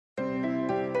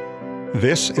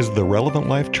This is the Relevant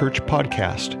Life Church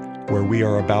podcast, where we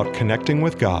are about connecting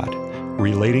with God,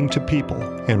 relating to people,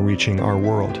 and reaching our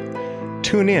world.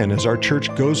 Tune in as our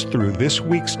church goes through this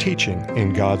week's teaching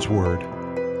in God's Word.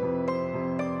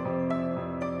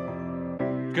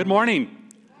 Good morning.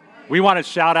 We want to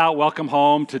shout out, welcome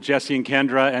home to Jesse and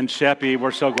Kendra and Sheppy.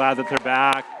 We're so glad that they're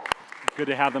back. Good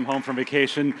to have them home from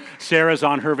vacation. Sarah's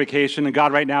on her vacation, and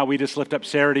God, right now, we just lift up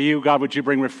Sarah to you. God, would you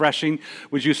bring refreshing?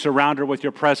 Would you surround her with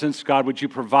your presence? God, would you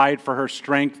provide for her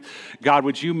strength? God,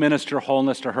 would you minister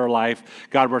wholeness to her life?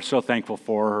 God, we're so thankful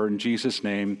for her. In Jesus'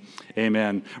 name,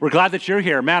 amen. We're glad that you're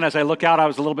here. Man, as I look out, I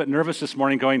was a little bit nervous this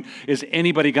morning going, is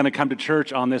anybody going to come to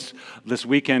church on this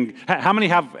weekend? How many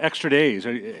have extra days?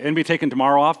 Anybody taking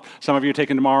tomorrow off? Some of you are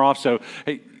taking tomorrow off, so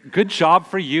hey, good job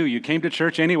for you. You came to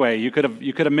church anyway. You could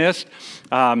have missed,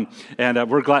 and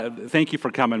we're glad. Thank you for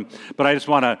coming. But I just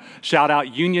want to shout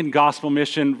out Union Gospel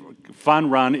Mission Fun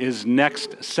Run is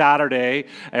next Saturday.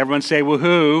 Everyone say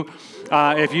woohoo!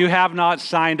 If you have not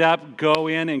signed up, go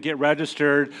in and get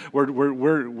registered.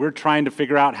 We're trying to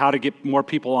figure out how to get more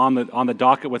people on the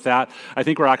docket with that. I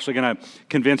think we're actually going to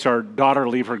convince our daughter to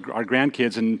leave our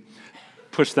grandkids and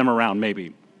push them around,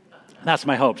 maybe. That's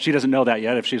my hope. She doesn't know that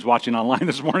yet if she's watching online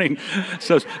this morning.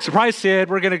 So, surprise,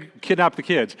 Sid, we're going to kidnap the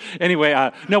kids.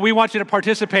 Anyway, no, we want you to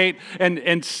participate, and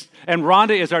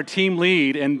Rhonda is our team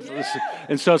lead, and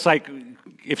so it's like,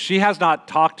 if she has not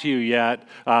talked to you yet,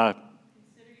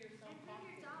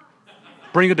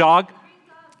 bring a dog?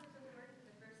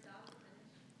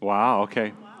 Wow,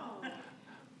 okay.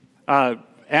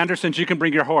 Andersons, you can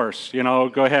bring your horse,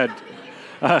 go ahead.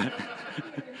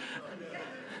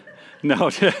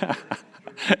 No.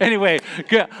 Anyway,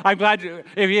 good. I'm glad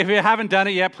if you haven't done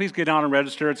it yet, please get on and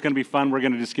register. It's going to be fun. We're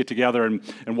going to just get together and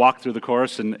walk through the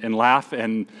course and laugh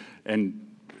and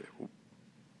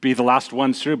be the last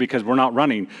ones through because we're not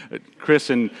running.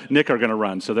 Chris and Nick are going to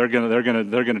run, so they're going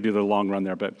to do the long run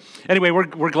there. But anyway,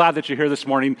 we're glad that you're here this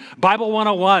morning. Bible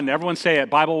 101. Everyone say it.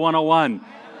 Bible 101.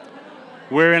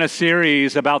 We're in a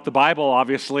series about the Bible,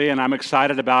 obviously, and I'm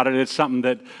excited about it. It's something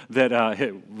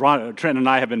that Trent and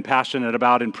I have been passionate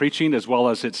about in preaching, as well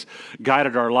as it's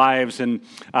guided our lives. And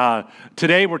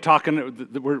today we're talking,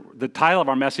 the title of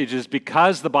our message is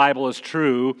Because the Bible is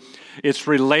True, It's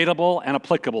Relatable and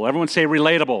Applicable. Everyone say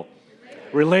relatable.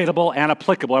 Relatable and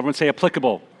applicable. Everyone say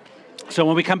applicable. So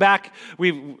when we come back,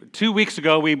 2 weeks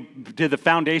ago, we did the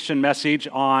foundation message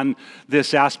on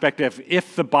this aspect of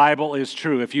if the Bible is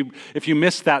true. If you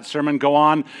missed that sermon, go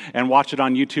on and watch it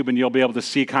on YouTube, and you'll be able to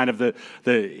see kind of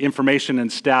the information and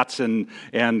stats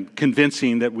and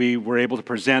convincing that we were able to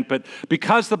present. But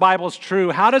because the Bible is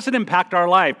true, how does it impact our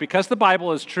life? Because the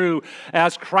Bible is true,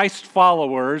 as Christ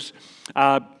followers,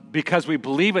 because we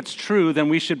believe it's true, then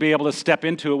we should be able to step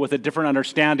into it with a different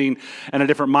understanding and a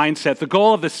different mindset. The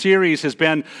goal of the series has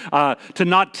been to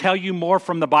not tell you more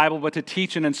from the Bible, but to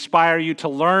teach and inspire you to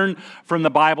learn from the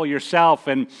Bible yourself.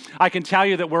 And I can tell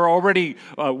you that we're already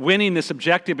winning this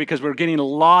objective because we're getting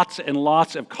lots and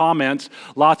lots of comments,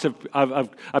 lots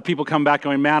of people come back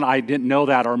going, man, I didn't know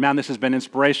that, or man, this has been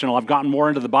inspirational. I've gotten more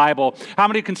into the Bible. How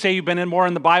many can say you've been more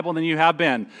in the Bible than you have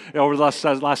been over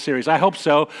the last series? I hope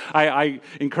so. I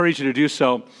encourage you to do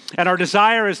so. And our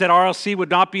desire is that RLC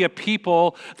would not be a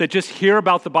people that just hear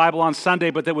about the Bible on Sunday,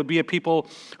 but that would be a people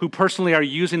who personally are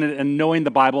using it and knowing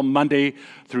the Bible Monday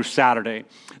through Saturday.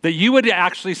 That you would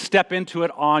actually step into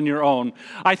it on your own.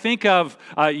 I think of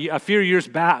a few years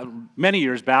back, many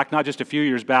years back, not just a few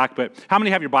years back, but how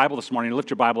many have your Bible this morning? Lift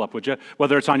your Bible up, would you?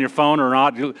 Whether it's on your phone or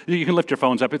not, you can lift your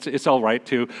phones up. It's all right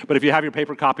too. But if you have your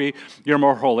paper copy, you're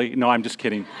more holy. No, I'm just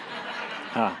kidding.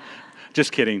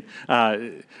 Just kidding.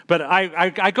 But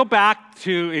I go back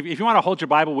to, if you want to hold your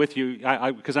Bible with you,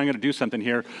 because I'm going to do something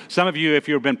here. Some of you, if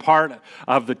you've been part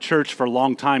of the church for a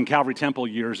long time, Calvary Temple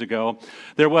years ago,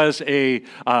 there was a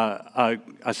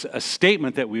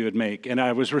statement that we would make. And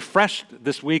I was refreshed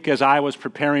this week as I was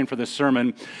preparing for this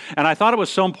sermon. And I thought it was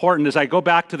so important as I go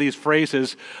back to these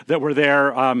phrases that were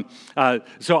there.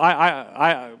 So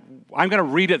I'm going to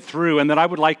read it through, and then I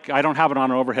don't have it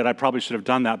on overhead. I probably should have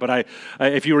done that. But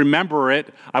if you remember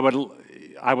it, I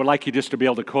would like you just to be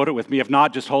able to quote it with me. If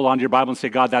not, just hold on to your Bible and say,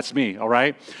 God, that's me, all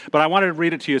right? But I wanted to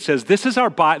read it to you. It says, this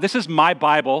is my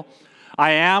Bible.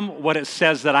 I am what it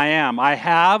says that I am. I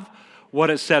have what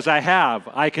it says I have.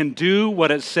 I can do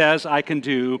what it says I can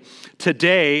do.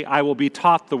 Today, I will be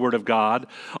taught the Word of God.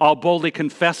 I'll boldly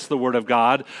confess the Word of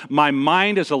God. My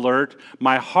mind is alert.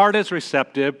 My heart is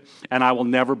receptive, and I will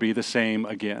never be the same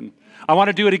again. I want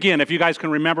to do it again. If you guys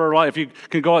can remember, if you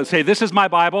can go and say, this is my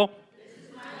Bible.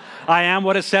 I am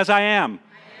what it says I am.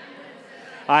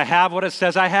 I have what it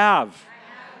says I have.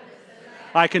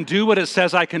 I can do what it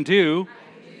says I can do.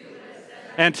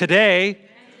 And today,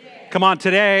 come on,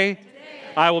 today,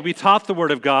 I will be taught the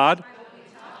Word of God.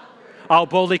 I'll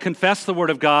boldly confess the Word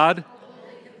of God.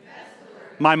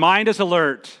 My mind is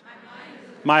alert.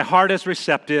 My heart is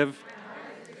receptive.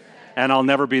 And I'll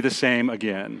never be the same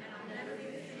again.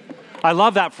 I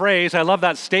love that phrase. I love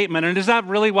that statement. And is that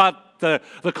really what the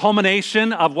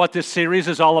culmination of what this series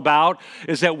is all about?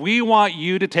 Is that we want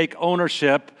you to take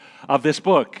ownership of this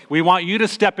book. We want you to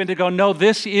step in to go, no,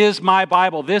 this is my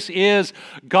Bible. This is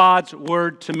God's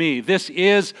word to me. This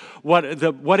is what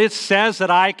it says that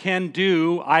I can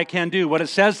do, I can do. What it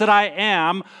says that I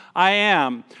am, I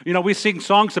am. You know, we sing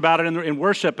songs about it in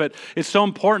worship, but it's so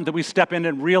important that we step in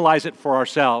and realize it for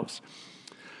ourselves.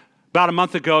 About a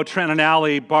month ago, Trent and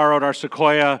Allie borrowed our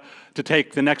Sequoia to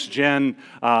take the next gen,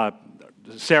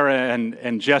 Sarah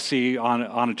and Jesse,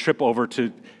 on a trip over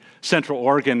to Central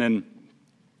Oregon. And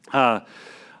I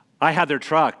had their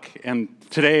truck, and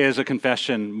today is a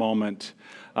confession moment.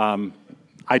 I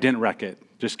didn't wreck it.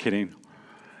 Just kidding.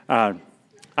 I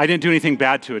didn't do anything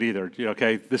bad to it either.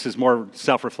 Okay, this is more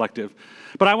self-reflective.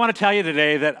 But I want to tell you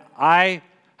today that I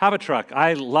have a truck.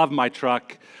 I love my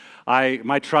truck.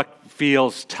 My truck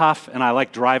feels tough, and I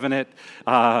like driving it.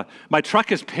 My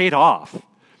truck is paid off.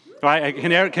 Right?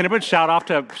 Can everyone shout out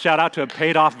to a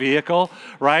paid-off vehicle?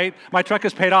 Right? My truck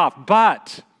is paid off,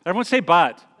 but everyone say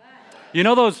but. You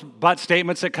know those but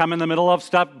statements that come in the middle of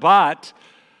stuff? But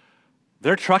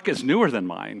their truck is newer than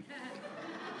mine.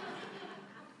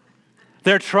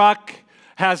 Their truck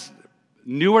has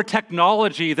newer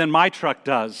technology than my truck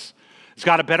does. It's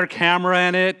got a better camera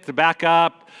in it to back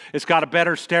up. It's got a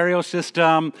better stereo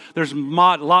system. There's a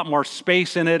lot more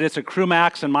space in it. It's a Crew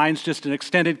Max, and mine's just an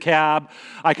extended cab.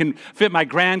 I can fit my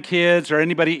grandkids or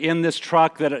anybody in this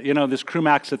truck that, this Crew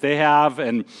Max that they have.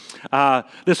 And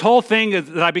this whole thing is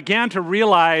that I began to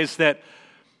realize that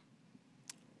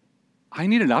I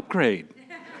need an upgrade. Do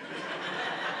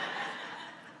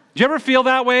you ever feel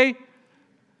that way?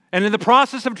 And in the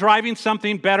process of driving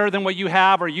something better than what you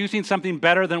have or using something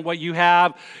better than what you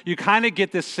have, you kind of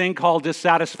get this thing called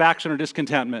dissatisfaction or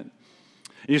discontentment.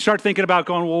 And you start thinking about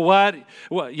going,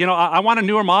 I want a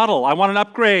newer model. I want an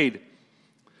upgrade.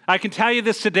 I can tell you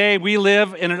this today, we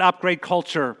live in an upgrade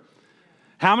culture.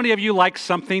 How many of you like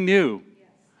something new?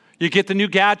 You get the new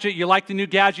gadget, you like the new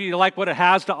gadget, you like what it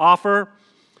has to offer.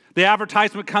 The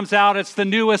advertisement comes out, it's the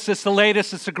newest, it's the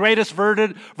latest, it's the greatest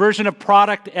version of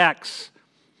product X.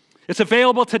 It's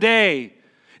available today.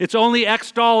 It's only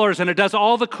X dollars, and it does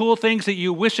all the cool things that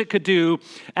you wish it could do.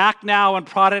 Act now, and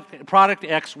product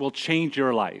X will change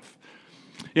your life.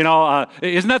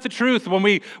 Isn't that the truth? When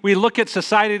we look at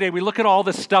society today, we look at all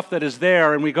this stuff that is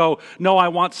there, and we go, no, I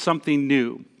want something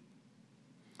new.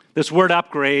 This word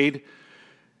upgrade,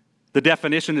 the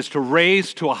definition is to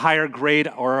raise to a higher grade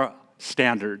or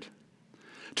standard.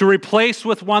 To replace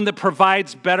with one that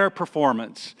provides better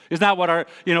performance. Isn't that what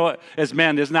as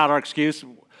men, isn't that our excuse?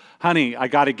 Honey, I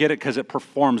got to get it because it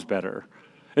performs better.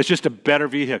 It's just a better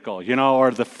vehicle,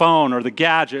 or the phone or the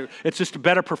gadget. It's just a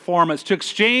better performance. To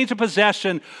exchange a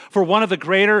possession for one of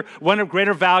greater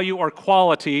value or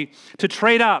quality, to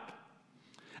trade up.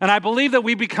 And I believe that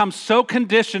we become so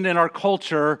conditioned in our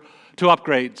culture to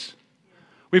upgrades.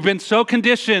 We've been so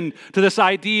conditioned to this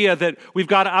idea that we've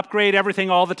got to upgrade everything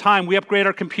all the time. We upgrade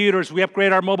our computers, we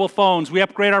upgrade our mobile phones, we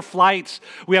upgrade our flights,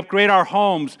 we upgrade our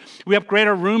homes, we upgrade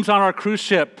our rooms on our cruise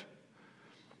ship.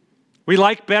 We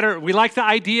like better. We like the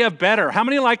idea of better. How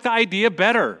many like the idea of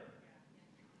better?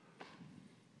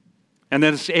 And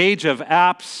in this age of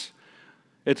apps,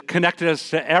 it's connected us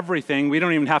to everything. We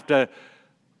don't even have to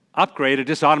upgrade. It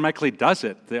just automatically does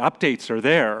it. The updates are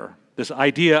there. This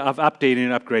idea of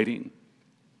updating and upgrading.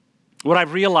 What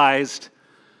I've realized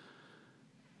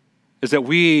is that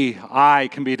I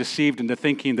can be deceived into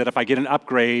thinking that if I get an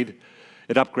upgrade,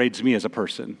 it upgrades me as a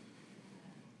person.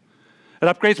 It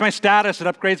upgrades my status, it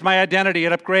upgrades my identity,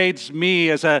 it upgrades me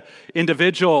as an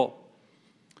individual.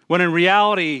 When in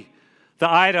reality,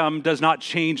 the item does not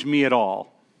change me at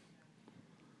all.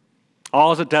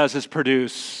 All it does is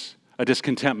produce a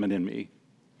discontentment in me.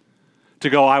 To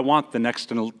go, I want the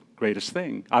next and greatest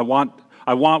thing. I want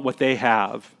what they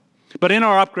have. But in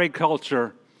our upgrade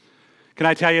culture, can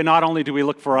I tell you, not only do we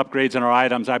look for upgrades in our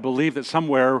items, I believe that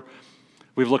somewhere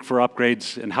we've looked for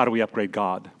upgrades in how do we upgrade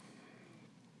God.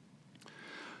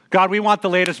 God, we want the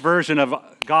latest version of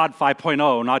God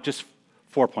 5.0, not just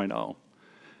 4.0.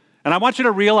 And I want you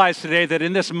to realize today that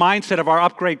in this mindset of our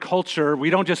upgrade culture, we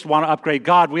don't just want to upgrade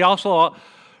God, we also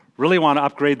really want to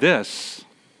upgrade this.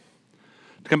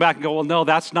 To come back and go, well, no,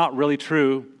 that's not really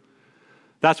true.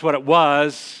 That's what it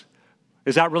was.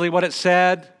 Is that really what it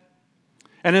said?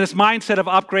 And in this mindset of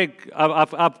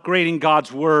upgrading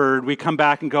God's word, we come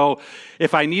back and go,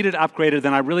 if I need it upgraded,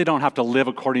 then I really don't have to live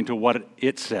according to what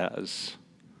it says.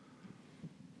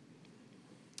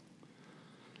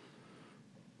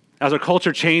 As our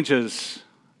culture changes,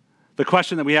 the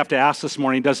question that we have to ask this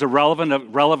morning, does the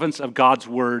relevance of God's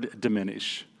word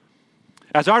diminish?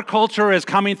 As our culture is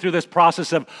coming through this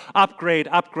process of upgrade,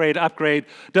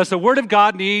 does the word of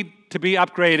God need to be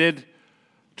upgraded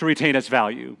to retain its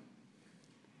value?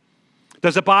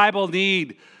 Does the Bible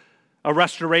need a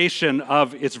restoration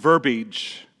of its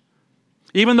verbiage?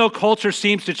 Even though culture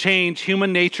seems to change,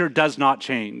 human nature does not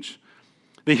change.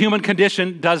 The human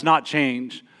condition does not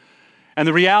change. And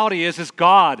the reality is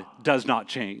God does not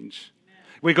change.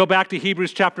 We go back to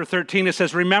Hebrews chapter 13. It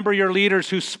says, remember your leaders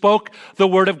who spoke the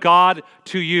word of God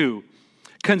to you.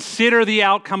 Consider the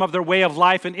outcome of their way of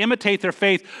life and imitate their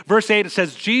faith. Verse 8, it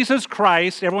says, Jesus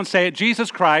Christ, everyone say it,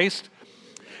 Jesus Christ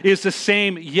is the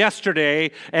same yesterday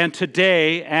and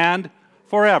today and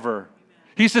forever.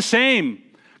 He's the same.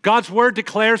 God's word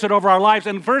declares it over our lives.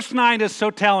 And verse 9 is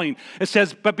so telling. It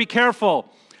says, but be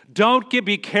careful. Don't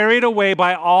be carried away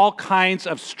by all kinds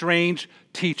of strange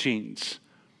teachings.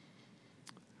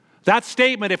 That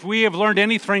statement, if we have learned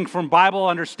anything from Bible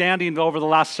understanding over the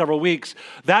last several weeks,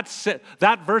 that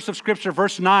verse of Scripture,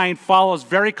 verse 9, follows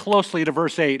very closely to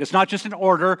verse 8. It's not just an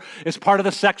order. It's part of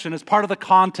the section. It's part of the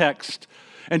context.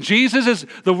 And Jesus is,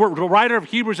 the writer of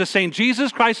Hebrews is saying,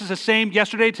 Jesus Christ is the same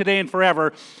yesterday, today, and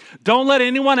forever. Don't let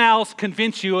anyone else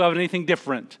convince you of anything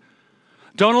different.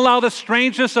 Don't allow the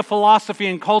strangeness of philosophy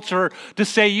and culture to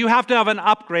say you have to have an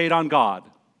upgrade on God.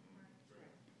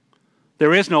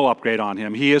 There is no upgrade on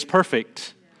him. He is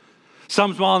perfect.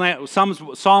 Psalms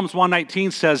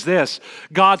 119 says this.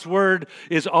 God's word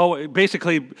is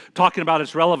basically talking about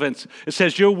its relevance. It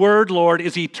says, your word, Lord,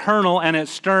 is eternal and it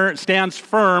stands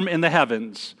firm in the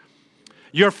heavens.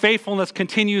 Your faithfulness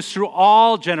continues through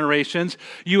all generations.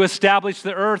 You establish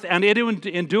the earth and it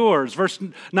endures. Verse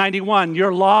 91,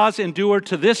 your laws endure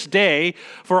to this day,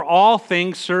 for all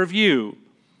things serve you.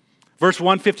 Verse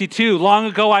 152, long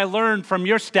ago I learned from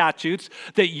your statutes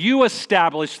that you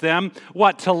established them,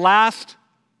 what, to last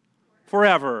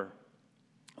forever.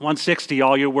 160,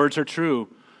 all your words are true.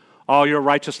 All your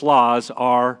righteous laws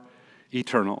are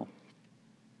eternal.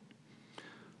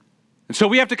 And so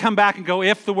we have to come back and go,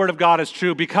 if the Word of God is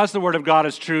true, because the Word of God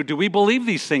is true, do we believe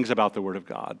these things about the Word of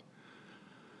God?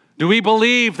 Do we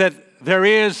believe that there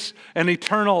is an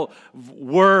eternal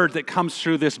word that comes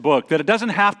through this book, that it doesn't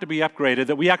have to be upgraded,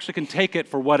 that we actually can take it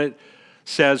for what it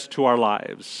says to our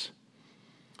lives?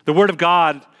 The Word of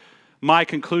God, my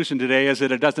conclusion today is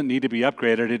that it doesn't need to be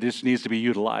upgraded, it just needs to be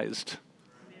utilized.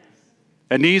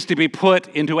 It needs to be put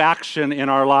into action in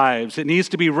our lives. It needs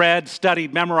to be read,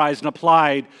 studied, memorized, and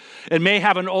applied. It may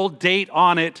have an old date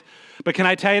on it, but can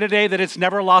I tell you today that it's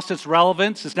never lost its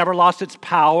relevance, it's never lost its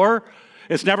power,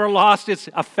 it's never lost its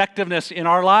effectiveness in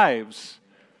our lives.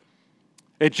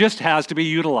 It just has to be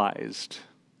utilized.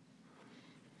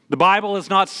 The Bible is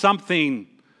not something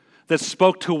that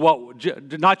spoke to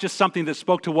not just something that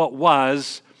spoke to what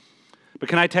was, but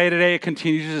can I tell you today, it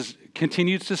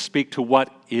continues to speak to what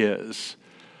is.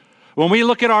 When we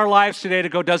look at our lives today to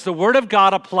go, does the Word of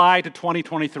God apply to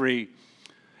 2023?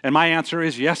 And my answer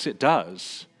is yes, it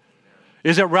does.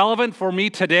 Is it relevant for me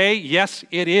today? Yes,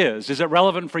 it is. Is it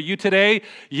relevant for you today?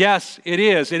 Yes, it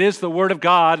is. It is the Word of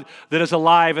God that is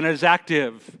alive and is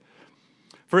active.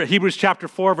 For Hebrews chapter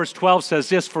 4, verse 12 says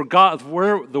this, for God,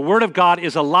 the Word of God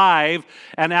is alive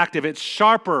and active. It's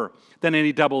sharper than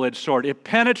any double-edged sword. It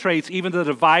penetrates even the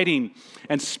dividing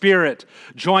and spirit,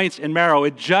 joints and marrow.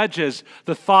 It judges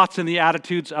the thoughts and the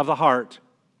attitudes of the heart.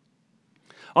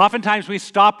 Oftentimes we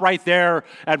stop right there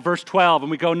at verse 12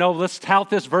 and we go, no, let's tout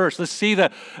this verse. Let's see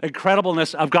the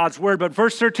incredibleness of God's word. But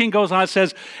verse 13 goes on, it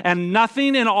says, and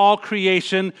nothing in all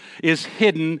creation is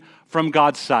hidden from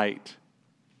God's sight.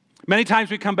 Many times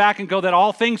we come back and go that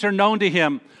all things are known to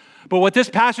him. But what this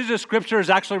passage of Scripture is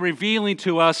actually revealing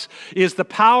to us is the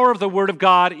power of the Word of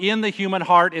God in the human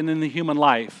heart and in the human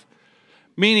life.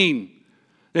 Meaning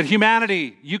that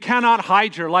humanity, you cannot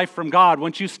hide your life from God.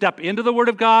 Once you step into the Word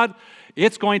of God,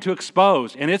 it's going to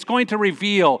expose and it's going to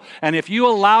reveal. And if you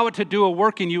allow it to do a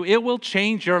work in you, it will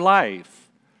change your life.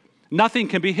 Nothing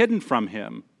can be hidden from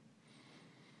him.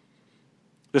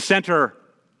 The Center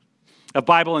of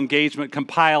Bible Engagement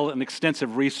compiled an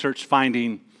extensive research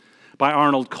finding by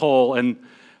Arnold Cole and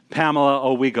Pamela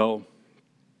Owego.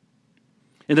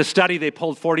 In the study, they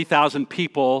polled 40,000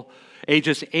 people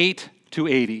ages 8 to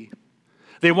 80.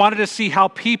 They wanted to see how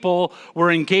people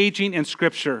were engaging in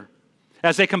Scripture.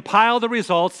 As they compiled the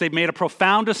results, they made a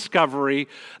profound discovery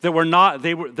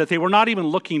that they were not even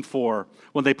looking for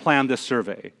when they planned this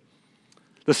survey.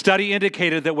 The study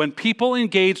indicated that when people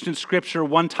engaged in Scripture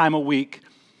one time a week,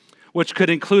 which could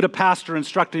include a pastor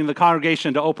instructing the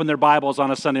congregation to open their Bibles on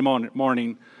a Sunday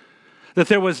morning, that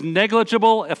there was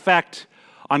negligible effect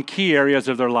on key areas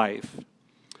of their life.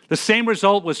 The same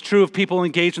result was true of people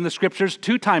engaged in the Scriptures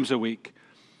 2 times a week.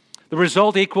 The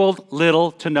result equaled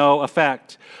little to no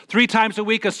effect. 3 times a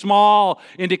week, a small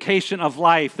indication of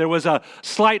life. There was a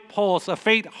slight pulse, a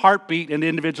faint heartbeat in the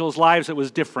individuals' lives that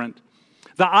was different.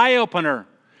 The eye-opener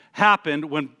happened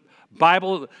when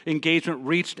Bible engagement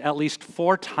reached at least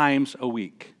 4 times a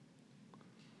week.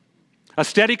 A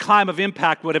steady climb of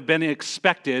impact would have been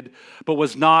expected, but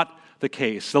was not the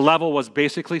case. The level was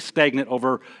basically stagnant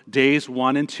over days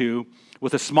 1 and 2,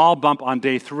 with a small bump on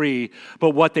day 3.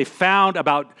 But what they found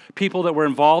about people that were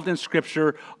involved in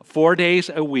Scripture 4 days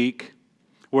a week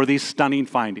were these stunning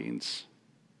findings.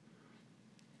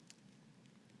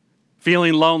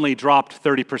 Feeling lonely dropped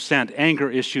 30%. Anger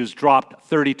issues dropped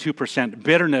 32%.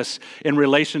 Bitterness in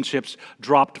relationships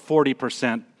dropped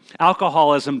 40%.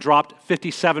 Alcoholism dropped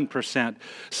 57%.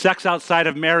 Sex outside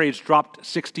of marriage dropped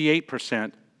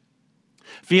 68%.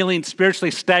 Feeling spiritually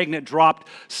stagnant dropped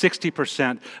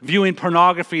 60%. Viewing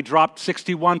pornography dropped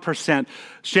 61%.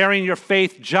 Sharing your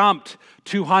faith jumped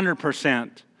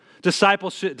 200%.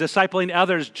 Discipling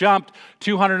others jumped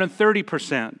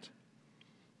 230%.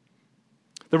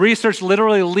 The research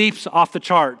literally leaps off the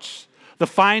charts. The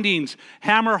findings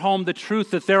hammer home the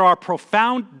truth that there are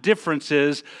profound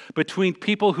differences between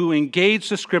people who engage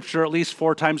the Scripture at least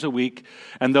 4 times a week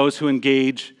and those who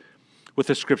engage with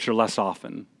the Scripture less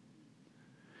often.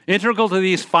 Integral to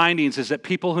these findings is that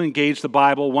people who engage the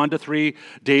Bible 1 to 3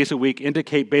 days a week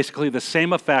indicate basically the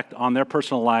same effect on their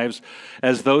personal lives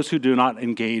as those who do not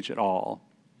engage at all.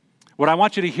 What I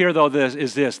want you to hear, though,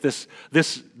 is this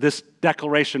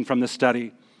declaration from the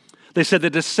study. They said the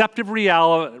deceptive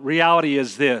reality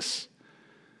is this,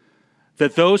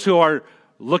 that those who are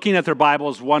looking at their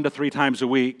Bibles 1 to 3 times a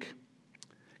week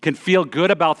can feel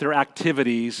good about their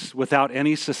activities without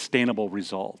any sustainable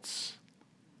results.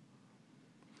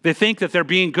 They think that they're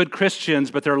being good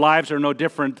Christians, but their lives are no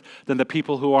different than the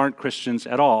people who aren't Christians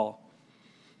at all.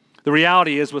 The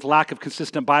reality is, with lack of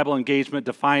consistent Bible engagement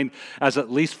defined as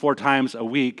at least 4 times a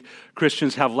week,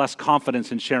 Christians have less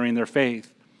confidence in sharing their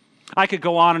faith. I could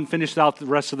go on and finish out the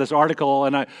rest of this article,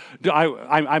 and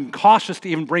I'm cautious to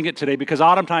even bring it today because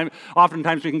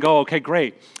oftentimes we can go, okay,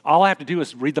 great. All I have to do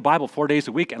is read the Bible 4 days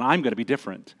a week, and I'm going to be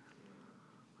different.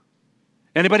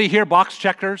 Anybody here box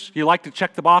checkers? You like to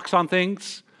check the box on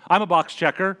things? I'm a box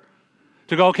checker.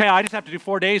 To go, okay, I just have to do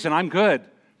 4 days, and I'm good.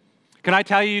 Can I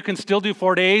tell you, you can still do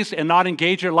 4 days and not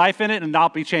engage your life in it and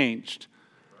not be changed?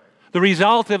 The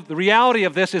reality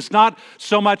of this is not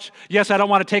so much, yes, I don't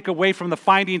want to take away from the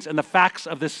findings and the facts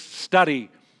of this study,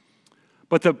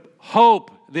 but the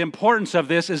hope, the importance of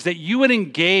this is that you would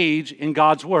engage in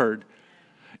God's Word.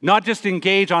 Not just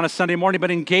engage on a Sunday morning,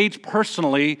 but engage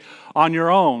personally on your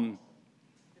own.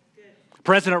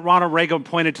 President Ronald Reagan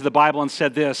pointed to the Bible and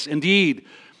said this, "Indeed,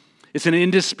 it's an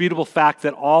indisputable fact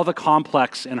that all the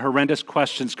complex and horrendous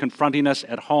questions confronting us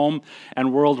at home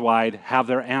and worldwide have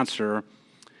their answer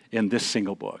in this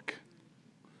single book."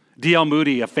 D.L.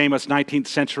 Moody, a famous 19th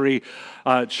century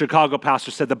Chicago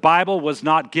pastor, said, "The Bible was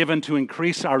not given to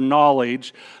increase our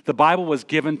knowledge. The Bible was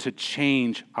given to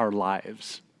change our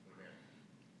lives."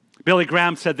 Billy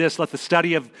Graham said this, let the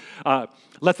study of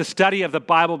the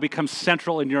Bible become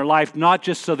central in your life, not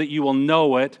just so that you will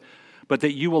know it, but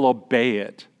that you will obey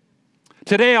it.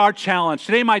 Today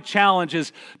my challenge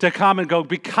is to come and go,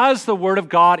 because the Word of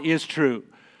God is true.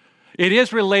 It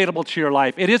is relatable to your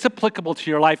life. It is applicable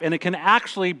to your life, and it can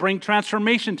actually bring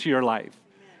transformation to your life.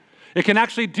 It can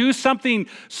actually do something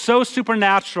so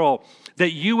supernatural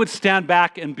that you would stand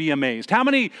back and be amazed. How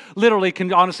many literally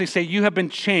can honestly say you have been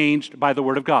changed by the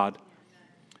Word of God?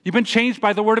 You've been changed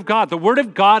by the Word of God. The Word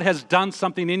of God has done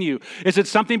something in you. Is it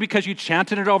something because you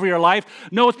chanted it over your life?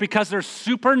 No, it's because there's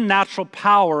supernatural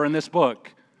power in this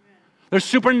book. There's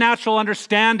supernatural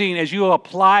understanding as you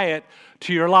apply it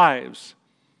to your lives.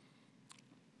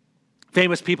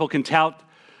 Famous people can tout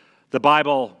the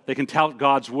Bible, they can tout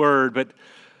God's Word, but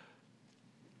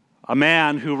a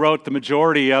man who wrote the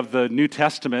majority of the New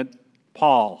Testament,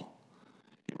 Paul,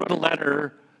 he wrote a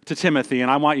letter to Timothy, and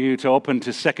I want you to open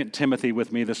to 2 Timothy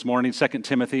with me this morning, 2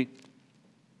 Timothy.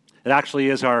 It actually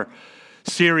is our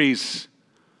series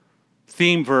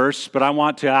theme verse, but I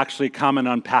want to actually come and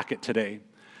unpack it today.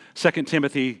 2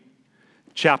 Timothy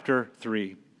chapter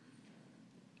 3.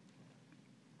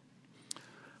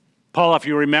 Paul, if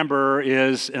you remember,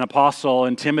 is an apostle,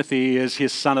 and Timothy is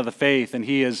his son of the faith, and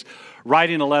he is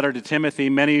writing a letter to Timothy.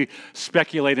 Many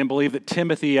speculate and believe that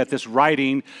Timothy, at this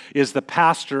writing, is the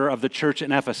pastor of the church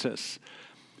in Ephesus.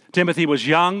 Timothy was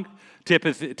young.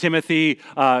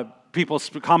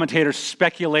 Commentators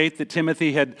speculate that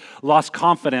Timothy had lost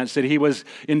confidence, that he was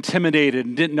intimidated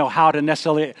and didn't know how to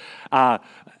necessarily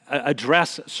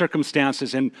address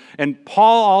circumstances. And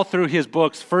Paul, all through his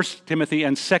books, 1 Timothy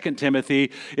and 2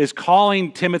 Timothy, is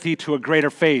calling Timothy to a greater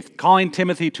faith, calling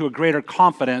Timothy to a greater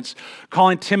confidence,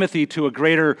 calling Timothy to a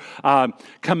greater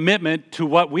commitment to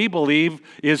what we believe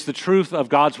is the truth of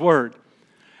God's word.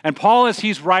 And Paul, as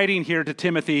he's writing here to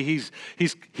Timothy, he's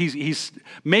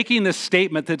making this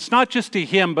statement that's not just to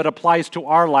him, but applies to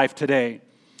our life today.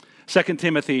 2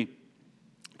 Timothy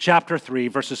chapter 3,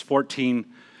 verses 14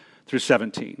 through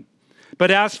 17. But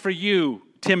as for you,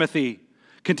 Timothy,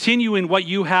 continue in what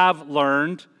you have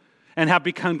learned and have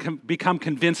become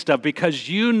convinced of, because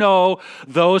you know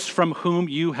those from whom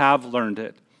you have learned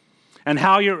it, and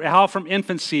how from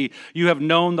infancy you have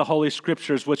known the Holy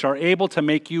Scriptures, which are able to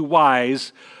make you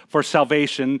wise for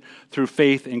salvation through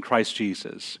faith in Christ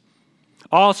Jesus.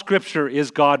 All Scripture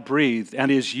is God-breathed and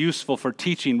is useful for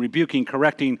teaching, rebuking,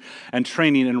 correcting, and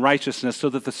training in righteousness, so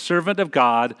that the servant of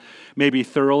God may be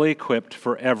thoroughly equipped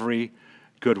for every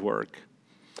good work.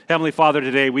 Heavenly Father,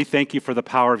 today we thank you for the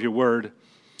power of your word.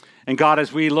 And God,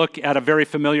 as we look at a very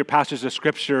familiar passage of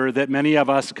Scripture that many of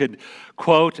us could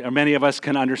quote, or many of us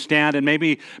can understand, and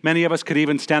maybe many of us could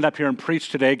even stand up here and preach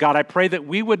today, God, I pray that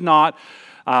we would not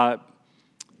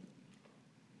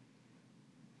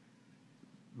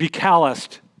be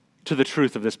calloused to the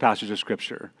truth of this passage of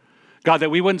Scripture. God, that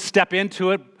we wouldn't step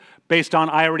into it based on,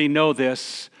 I already know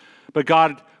this, but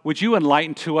God, would you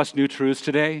enlighten to us new truths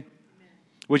today?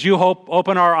 Would you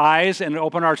open our eyes and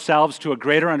open ourselves to a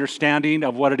greater understanding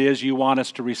of what it is you want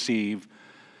us to receive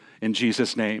in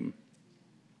Jesus' name?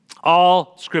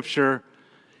 All Scripture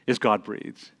is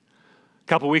God-breathed. A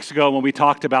couple weeks ago when we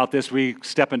talked about this, we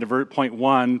step into point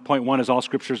one. Point one is all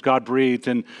Scripture is God-breathed.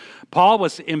 And Paul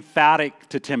was emphatic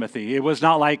to Timothy. It was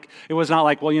not like,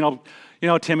 well,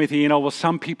 Timothy, well,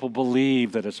 some people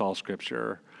believe that it's all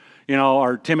Scripture.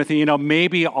 Or Timothy,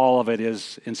 maybe all of it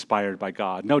is inspired by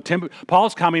God. No,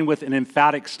 Paul's coming with an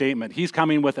emphatic statement. He's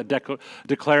coming with a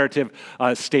declarative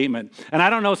statement. And I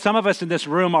don't know, some of us in this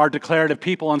room are declarative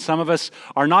people, and some of us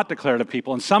are not declarative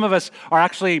people, and some of us are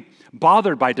actually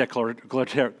bothered by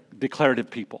declarative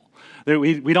people.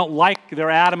 We don't like their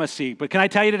adamacy. But can I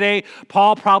tell you today,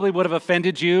 Paul probably would have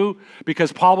offended you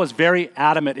because Paul was very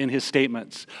adamant in his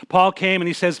statements. Paul came and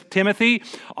he says, Timothy,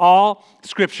 all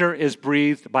Scripture is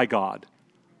breathed by God.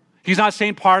 He's not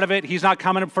saying part of it. He's not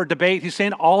coming up for debate. He's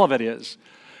saying all of it is.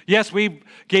 Yes, we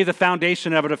gave the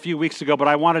foundation of it a few weeks ago, but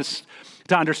I want us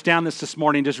to understand this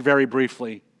morning just very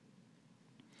briefly.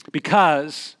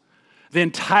 Because the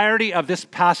entirety of this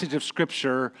passage of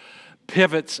Scripture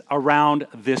pivots around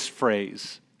this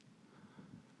phrase.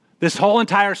 This whole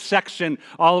entire section,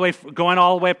 going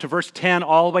all the way up to verse 10,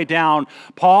 all the way down,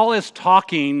 Paul is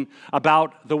talking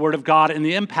about the Word of God and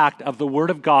the impact of the Word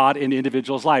of God in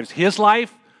individuals' lives. His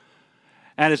life,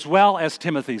 and as well as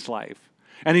Timothy's life.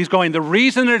 And he's going, the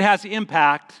reason it has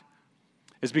impact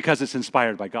is because it's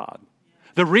inspired by God.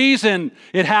 The reason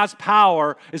it has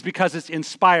power is because it's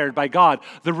inspired by God.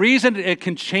 The reason it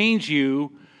can change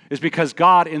you is because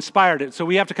God inspired it. So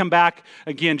we have to come back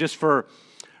again just for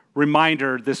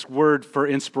reminder. This word for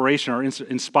inspiration or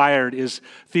inspired is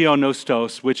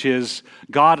theopneustos, which is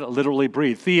God literally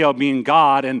breathed. Theo being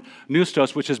God and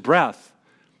pneustos, which is breath.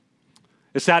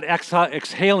 It's that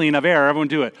exhaling of air. Everyone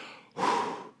do it.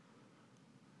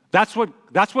 That's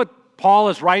what Paul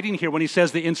is writing here when he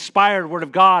says the inspired word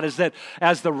of God, is that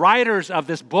as the writers of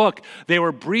this book, they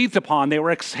were breathed upon, they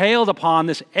were exhaled upon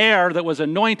this air that was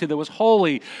anointed, that was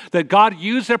holy, that God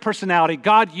used their personality,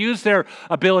 God used their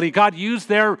ability, God used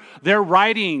their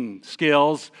writing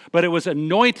skills, but it was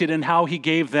anointed in how he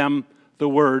gave them the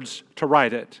words to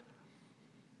write it.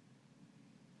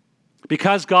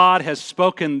 Because God has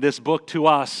spoken this book to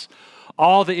us,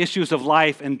 all the issues of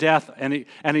life and death and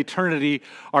eternity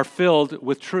are filled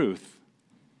with truth.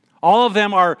 All of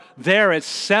them are there. It's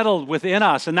settled within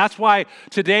us. And that's why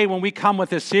today when we come with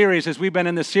this series, as we've been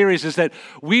in this series, is that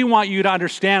we want you to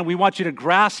understand, we want you to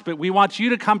grasp it, we want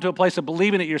you to come to a place of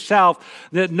believing it yourself,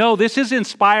 that no, this is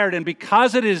inspired, and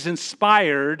because it is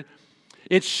inspired,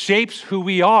 it shapes who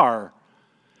we are.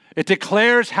 It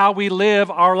declares how we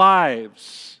live our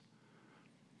lives.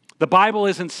 The Bible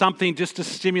isn't something just to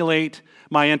stimulate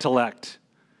my intellect.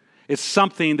 It's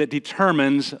something that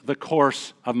determines the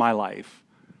course of my life.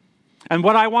 And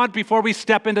what I want before we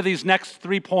step into these next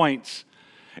 3 points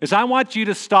is I want you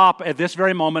to stop at this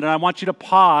very moment, and I want you to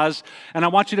pause, and I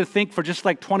want you to think for just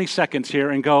like 20 seconds here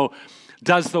and go,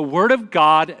 does the Word of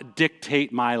God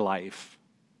dictate my life?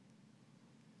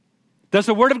 Does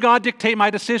the Word of God dictate my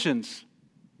decisions?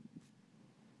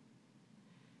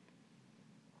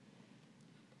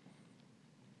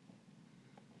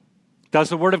 Does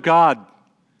the Word of God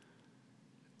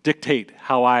dictate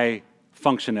how I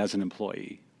function as an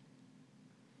employee?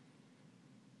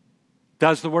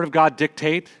 Does the Word of God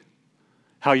dictate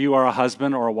how you are a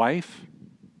husband or a wife?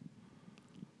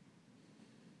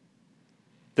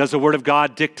 Does the Word of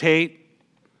God dictate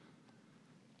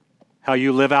how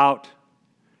you live out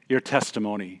your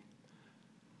testimony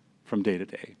from day to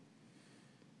day?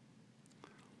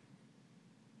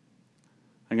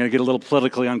 I'm going to get a little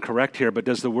politically incorrect here, but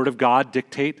does the Word of God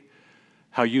dictate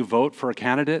how you vote for a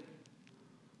candidate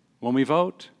when we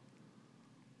vote?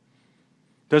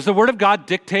 Does the Word of God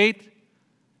dictate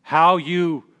how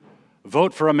you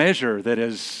vote for a measure that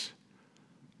is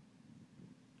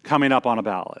coming up on a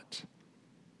ballot?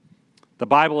 The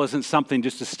Bible isn't something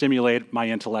just to stimulate my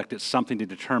intellect, it's something to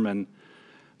determine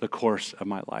the course of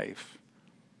my life.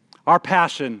 Our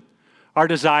passion, our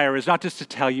desire is not just to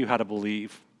tell you how to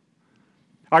believe.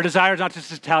 Our desire is not just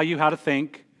to tell you how to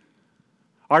think.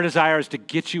 Our desire is to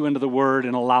get you into the Word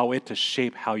and allow it to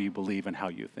shape how you believe and how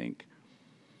you think.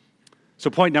 So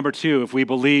point number 2, if we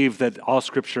believe that all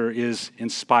Scripture is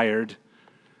inspired,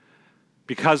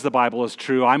 because the Bible is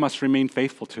true, I must remain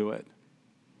faithful to it.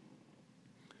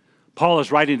 Paul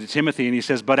is writing to Timothy and he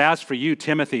says, but as for you,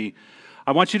 Timothy,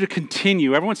 I want you to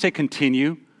continue. Everyone say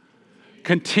continue.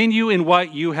 Continue in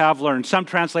what you have learned. Some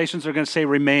translations are going to say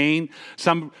remain.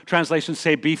 Some translations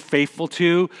say be faithful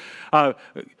to.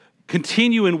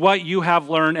 Continue in what you have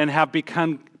learned and have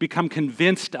become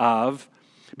convinced of,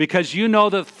 because you know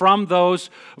that from those,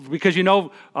 because you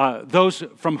know those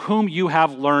from whom you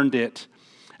have learned it,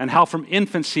 and how from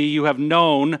infancy you have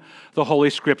known the Holy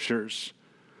Scriptures.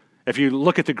 If you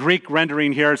look at the Greek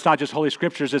rendering here, it's not just Holy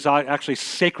Scriptures, it's actually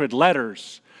sacred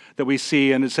letters that we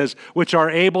see, and it says, which are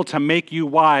able to make you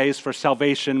wise for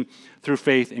salvation through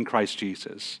faith in Christ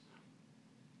Jesus.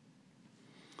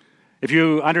 If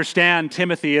you understand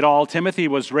Timothy at all, Timothy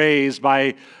was raised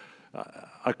by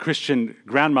a Christian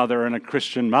grandmother and a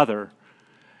Christian mother.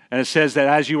 And it says that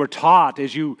as you were taught,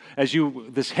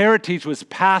 this heritage was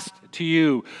passed to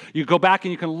you, you go back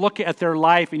and you can look at their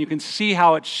life and you can see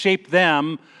how it shaped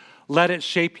them. Let it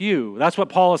shape you. That's what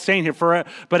Paul is saying here.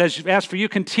 But as for you,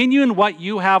 continue in what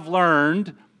you have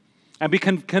learned and be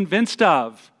convinced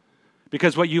of,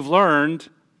 because what you've learned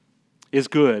is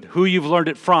good. Who you've learned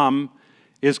it from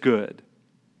is good.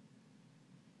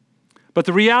 But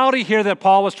the reality here that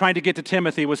Paul was trying to get to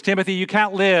Timothy was, Timothy, you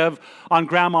can't live on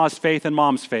grandma's faith and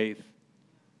mom's faith.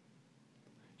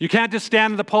 You can't just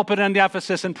stand in the pulpit in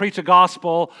Ephesus and preach a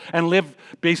gospel and live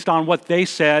based on what they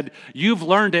said. You've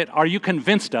learned it. Are you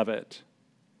convinced of it?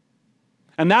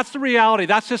 And that's the reality.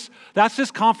 That's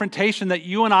this confrontation that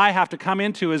you and I have to come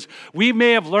into, is we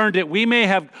may have learned it. We may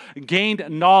have gained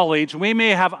knowledge. We may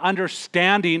have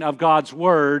understanding of God's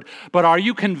Word, but are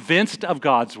you convinced of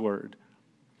God's Word?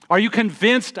 Are you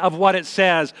convinced of what it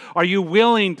says? Are you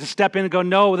willing to step in and go,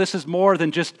 no, this is more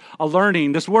than just a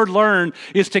learning. This word learn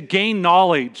is to gain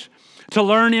knowledge, to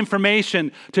learn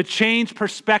information, to change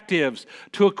perspectives,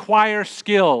 to acquire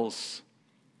skills.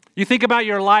 You think about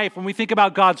your life, when we think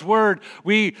about God's Word,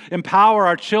 we empower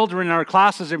our children in our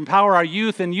classes, empower our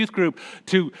youth and youth group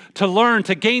to learn,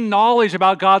 to gain knowledge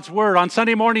about God's Word. On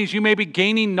Sunday mornings, you may be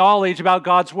gaining knowledge about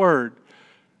God's Word.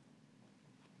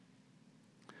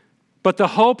 But the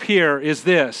hope here is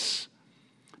this,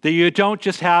 that you don't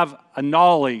just have a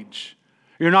knowledge.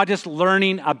 You're not just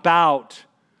learning about,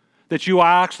 that you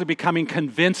are actually becoming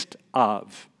convinced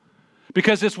of.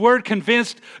 Because this word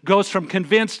convinced goes from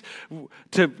convinced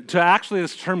to actually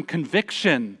this term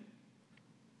conviction.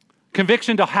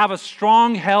 Conviction, to have a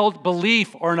strong-held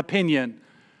belief or an opinion.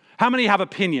 How many have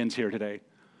opinions here today?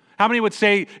 How many would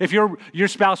say, if your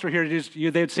spouse were here,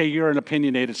 they'd say you're an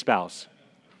opinionated spouse?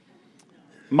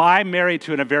 I'm married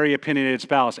to a very opinionated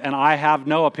spouse, and I have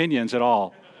no opinions at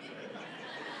all.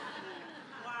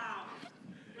 Wow.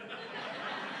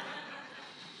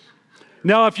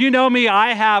 No, if you know me,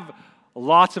 I have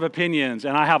lots of opinions,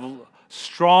 and I have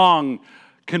strong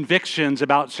convictions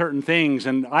about certain things,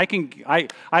 and I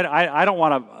don't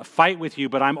want to fight with you,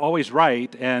 but I'm always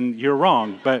right, and you're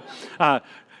wrong. But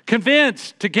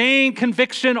convinced, to gain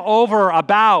conviction over,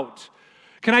 about.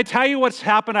 Can I tell you what's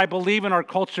happened, I believe, in our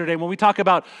culture today? When we talk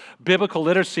about biblical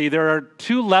literacy, there are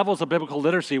two levels of biblical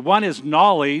literacy. One is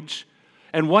knowledge,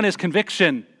 and one is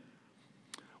conviction.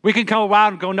 We can come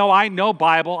out and go, no, I know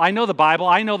Bible. I know the Bible.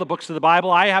 I know the books of the Bible.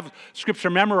 I have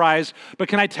Scripture memorized. But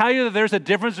can I tell you that there's a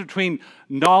difference between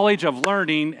knowledge of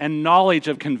learning and knowledge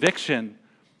of conviction?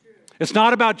 It's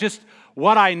not about just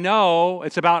what I know.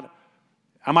 It's about,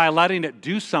 am I letting it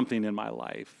do something in my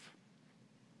life?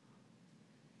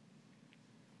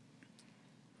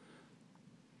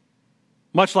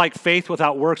 Much like faith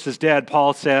without works is dead,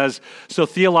 Paul says, so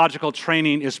theological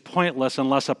training is pointless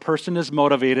unless a person is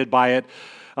motivated by it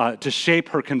to shape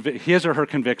his or her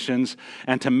convictions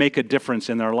and to make a difference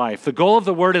in their life. The goal of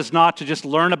the Word is not to just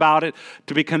learn about it,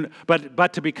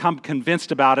 but to become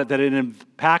convinced about it, that it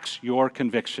impacts your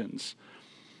convictions.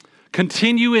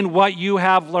 Continue in what you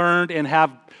have learned and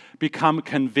have become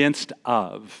convinced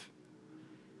of.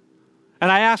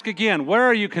 And I ask again, where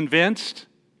are you convinced?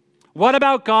 What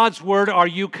about God's Word are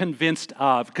you convinced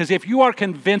of? Because if you are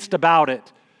convinced about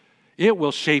it, it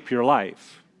will shape your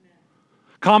life.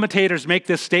 Commentators make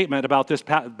this statement about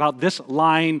this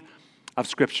line of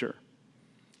Scripture.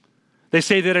 They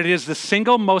say that it is the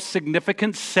single most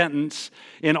significant sentence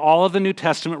in all of the New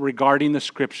Testament regarding the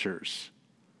Scriptures.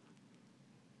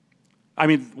 I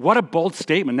mean, what a bold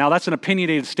statement. Now, that's an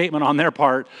opinionated statement on their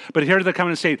part, but here they're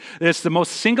coming and saying it's the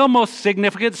most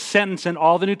significant sentence in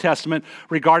all the New Testament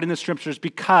regarding the Scriptures,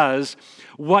 because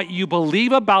what you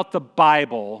believe about the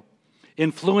Bible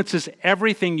influences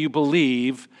everything you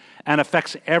believe and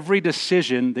affects every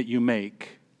decision that you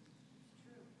make.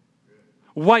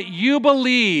 What you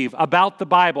believe about the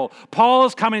Bible. Paul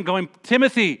is coming going,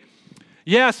 Timothy,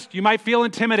 yes, you might feel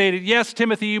intimidated. Yes,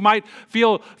 Timothy, you might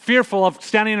feel fearful of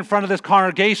standing in front of this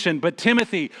congregation. But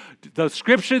Timothy, the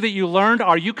Scripture that you learned,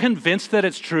 are you convinced that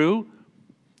it's true?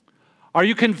 Are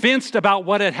you convinced about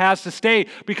what it has to say?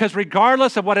 Because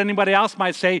regardless of what anybody else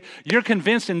might say, you're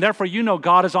convinced, and therefore you know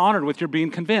God is honored with your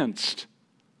being convinced.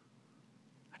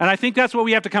 And I think that's what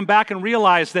we have to come back and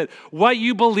realize, that what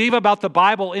you believe about the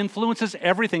Bible influences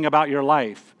everything about your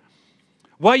life.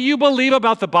 What you believe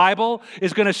about the Bible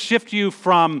is going to shift you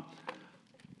from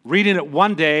reading it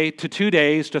 1 day to 2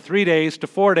 days to 3 days to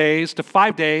 4 days to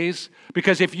 5 days.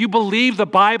 Because if you believe the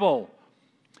Bible,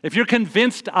 if you're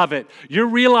convinced of it, you're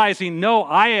realizing, no,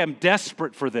 I am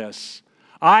desperate for this.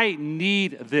 I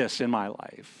need this in my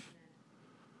life.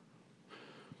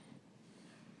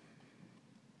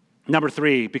 Number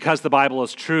 3, because the Bible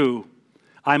is true,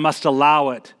 I must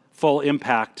allow it full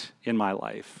impact in my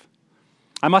life.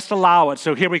 I must allow it.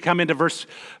 So here we come into verse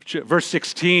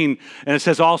 16, and it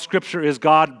says all Scripture is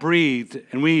God-breathed,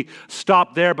 and we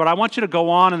stop there. But I want you to go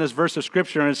on in this verse of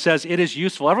Scripture, and it says it is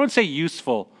useful. Everyone say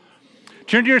useful.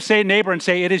 Turn to your neighbor and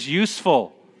say it is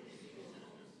useful.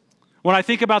 When I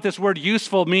think about this word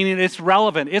useful, meaning it's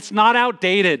relevant, it's not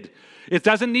outdated. It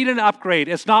doesn't need an upgrade.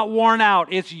 It's not worn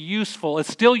out. It's useful.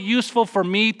 It's still useful for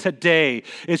me today.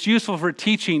 It's useful for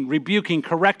teaching, rebuking,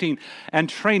 correcting, and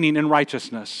training in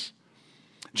righteousness.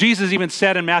 Jesus even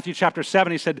said in Matthew chapter 7,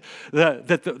 he said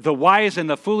that the wise and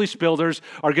the foolish builders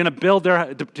are going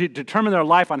to determine their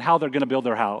life on how they're going to build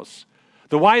their house.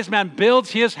 The wise man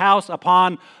builds his house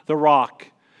upon the rock,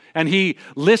 and he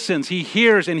listens, he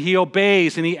hears, and he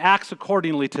obeys, and he acts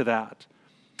accordingly to that.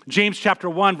 James chapter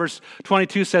 1, verse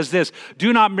 22 says this,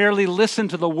 do not merely listen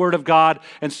to the word of God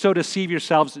and so deceive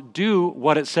yourselves. Do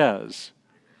what it says.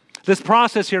 This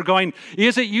process here going,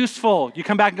 is it useful? You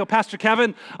come back and go, Pastor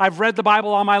Kevin, I've read the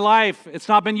Bible all my life. It's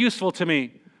not been useful to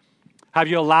me. Have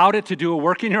you allowed it to do a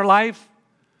work in your life?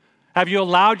 Have you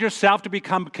allowed yourself to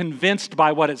become convinced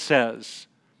by what it says?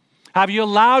 Have you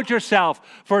allowed yourself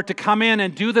for it to come in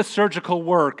and do the surgical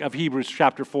work of Hebrews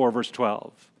chapter 4, verse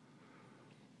 12?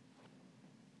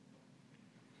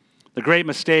 The great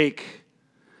mistake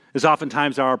is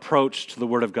oftentimes our approach to the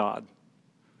Word of God.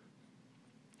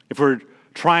 If we're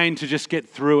trying to just get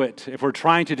through it, if we're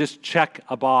trying to just check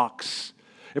a box,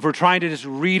 if we're trying to just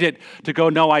read it to go,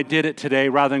 no, I did it today,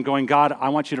 rather than going, God, I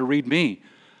want you to read me.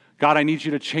 God, I need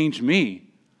you to change me.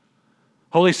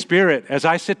 Holy Spirit, as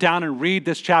I sit down and read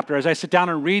this chapter, as I sit down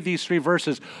and read these 3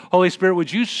 verses, Holy Spirit,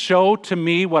 would you show to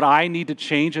me what I need to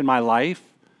change in my life?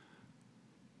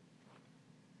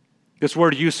 This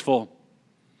word useful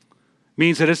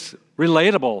means that it's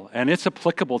relatable and it's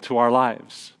applicable to our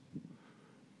lives.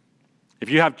 If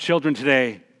you have children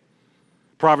today,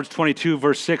 Proverbs 22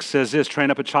 verse 6 says this, train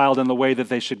up a child in the way that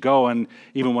they should go, and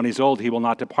even when he's old, he will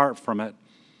not depart from it.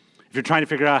 If you're trying to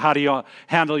figure out how do you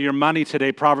handle your money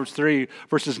today, Proverbs 3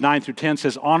 verses 9 through 10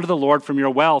 says, honor the Lord from your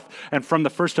wealth and from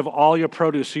the first of all your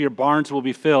produce, so your barns will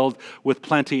be filled with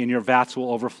plenty and your vats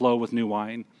will overflow with new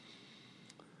wine.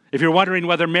 If you're wondering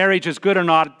whether marriage is good or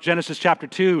not, Genesis chapter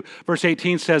 2, verse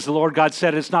 18 says, the Lord God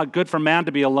said, it's not good for man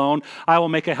to be alone. I will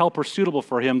make a helper suitable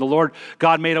for him. The Lord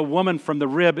God made a woman from the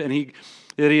rib that he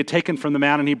had taken from the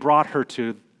man, and he brought her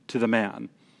to the man.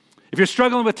 If you're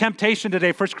struggling with temptation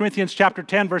today, 1 Corinthians chapter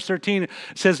 10, verse 13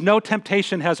 says, no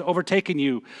temptation has overtaken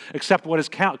you except what is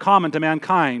common to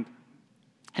mankind.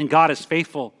 And God is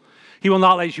faithful. He will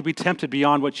not let you be tempted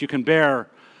beyond what you can bear.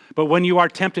 But when you are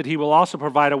tempted, he will also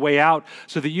provide a way out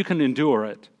so that you can endure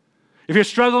it. If you're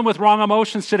struggling with wrong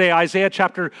emotions today, Isaiah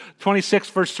chapter 26,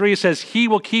 verse 3 says, he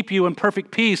will keep you in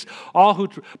perfect peace, all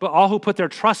who put their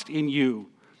trust in you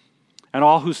and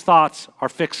all whose thoughts are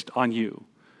fixed on you.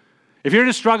 If you're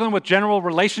just struggling with general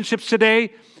relationships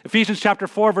today, Ephesians chapter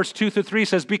 4, verse 2 through 3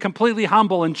 says, be completely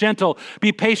humble and gentle,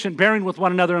 be patient, bearing with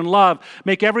one another in love.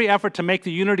 Make every effort to make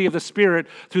the unity of the Spirit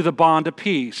through the bond of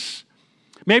peace.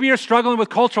 Maybe you're struggling with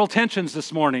cultural tensions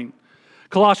this morning.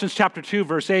 Colossians chapter 2,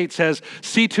 verse 8 says,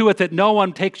 see to it that no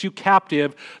one takes you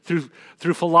captive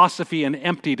through philosophy and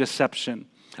empty deception,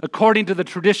 according to the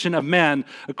tradition of men,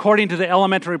 according to the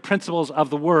elementary principles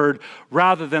of the word,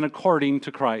 rather than according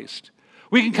to Christ.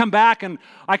 We can come back and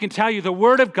I can tell you the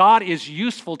Word of God is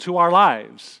useful to our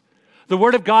lives. The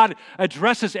Word of God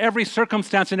addresses every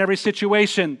circumstance and every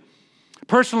situation.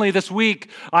 Personally, this week,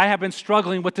 I have been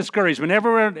struggling with discouragement.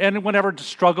 Anyone ever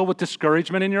struggle with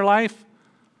discouragement in your life?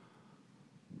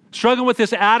 Struggling with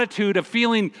this attitude of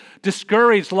feeling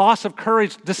discouraged, loss of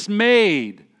courage,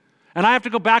 dismayed. And I have to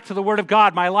go back to the Word of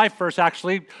God, my life verse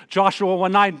actually, Joshua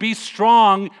 1:9, be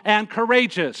strong and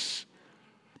courageous.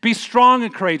 Be strong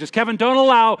and courageous. Kevin, don't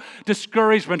allow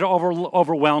discouragement to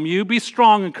overwhelm you. Be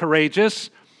strong and courageous.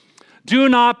 Do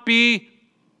not be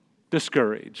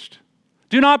discouraged.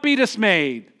 Do not be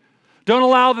dismayed. Don't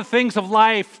allow the things of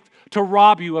life to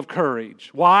rob you of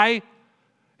courage. Why?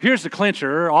 Here's the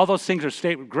clincher. All those things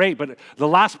are great, but the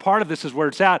last part of this is where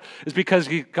it's at, is because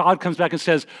God comes back and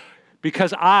says,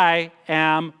 because I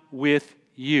am with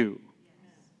you.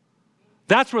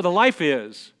 That's where the life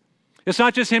is. It's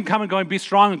not just him coming and going, be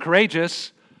strong and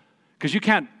courageous, because you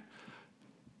can't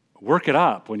work it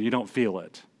up when you don't feel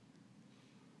it.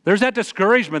 There's that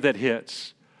discouragement that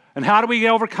hits. And how do we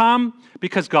overcome?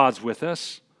 Because God's with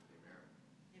us.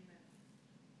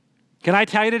 Can I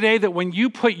tell you today that when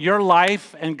you put your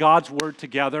life and God's word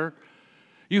together,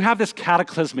 you have this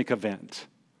cataclysmic event.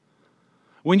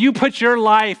 When you put your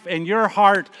life and your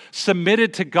heart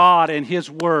submitted to God and his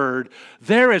word,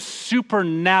 there is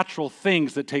supernatural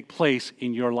things that take place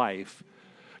in your life.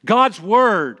 God's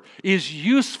word is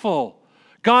useful.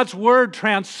 God's word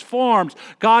transforms.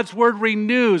 God's word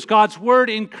renews. God's word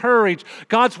encourages.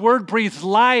 God's word breathes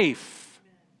life.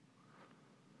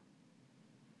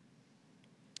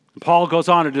 Paul goes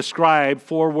on to describe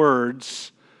 4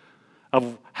 words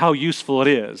of how useful it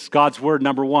is. God's word,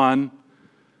 number 1,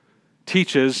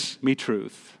 teaches me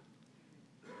truth.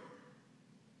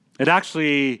 It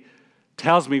actually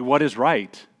tells me what is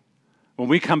right. When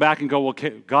we come back and go, well,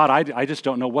 God, I just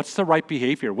don't know. What's the right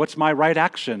behavior? What's my right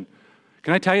action?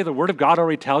 Can I tell you the Word of God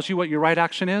already tells you what your right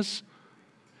action is?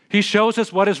 He shows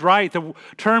us what is right. The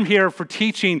term here for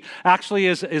teaching actually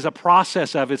is a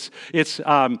process of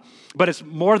but it's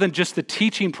more than just the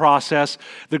teaching process.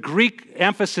 The Greek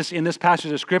emphasis in this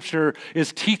passage of Scripture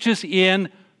is teaches in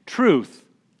truth.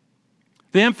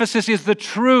 The emphasis is the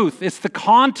truth. It's the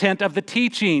content of the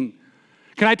teaching.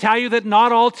 Can I tell you that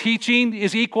not all teaching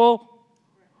is equal?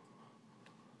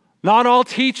 Not all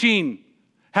teaching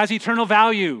has eternal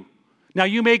value. Now,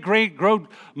 you may grow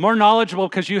more knowledgeable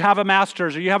because you have a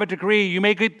master's or you have a degree. You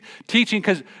may get teaching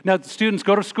because, now, students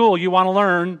go to school. You want to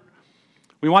learn.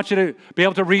 We want you to be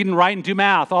able to read and write and do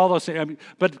math, all those things.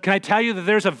 But can I tell you that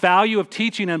there's a value of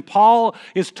teaching, and Paul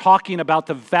is talking about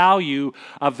the value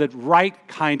of the right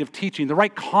kind of teaching, the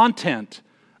right content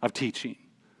of teaching.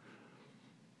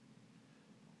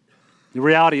 The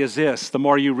reality is this: the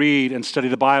more you read and study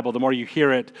the Bible, the more you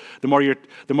hear it, the more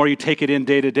you take it in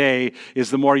day to day, is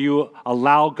the more you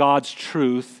allow God's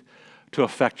truth to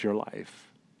affect your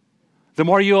life. The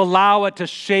more you allow it to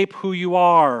shape who you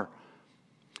are.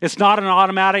 It's not an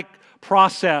automatic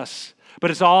process,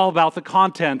 but it's all about the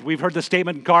content. We've heard the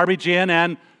statement, garbage in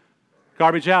and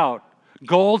garbage out.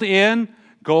 Gold in,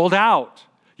 gold out.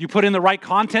 You put in the right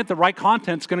content's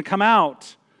going to come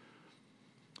out.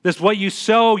 This what you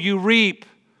sow, you reap.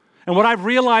 And what I've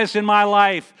realized in my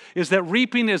life is that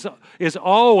reaping is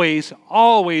always,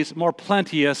 always more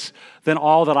plenteous than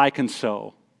all that I can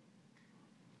sow.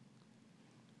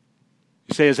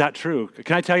 You say, is that true?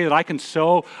 Can I tell you that I can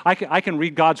sow? I can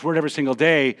read God's word every single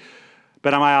day,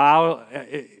 but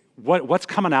what's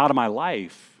coming out of my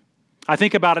life? I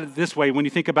think about it this way. When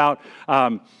you think about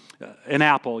an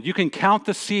apple. You can count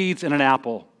the seeds in an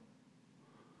apple.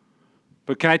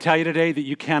 But can I tell you today that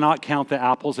you cannot count the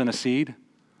apples in a seed?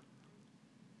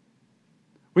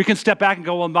 We can step back and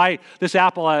go, well, this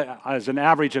apple has an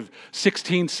average of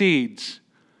 16 seeds.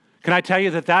 Can I tell you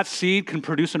that seed can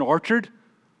produce an orchard?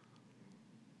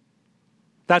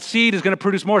 That seed is going to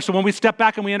produce more. So when we step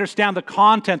back and we understand the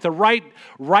content, the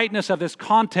rightness of this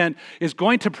content is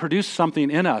going to produce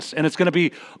something in us, and it's going to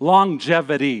be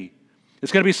longevity.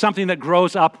 It's going to be something that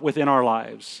grows up within our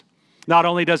lives. Not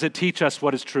only does it teach us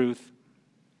what is truth,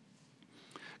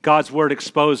 God's word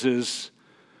exposes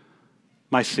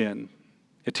my sin.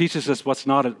 It teaches us what's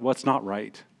not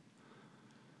right.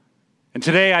 And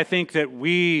today I think that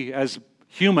we as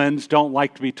humans don't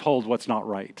like to be told what's not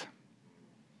right.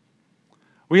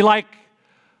 We like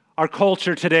our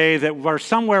culture today that where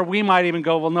somewhere we might even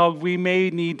go, well, no, we may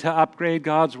need to upgrade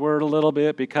God's word a little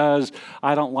bit because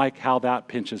I don't like how that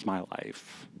pinches my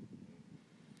life.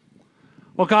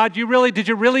 Well, God, did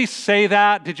you really say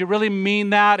that? Did you really mean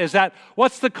that?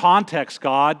 What's the context,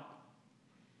 God?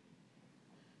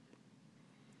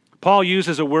 Paul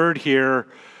uses a word here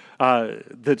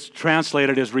that's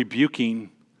translated as rebuking,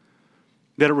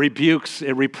 that it rebukes,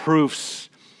 it reproofs.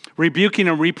 Rebuking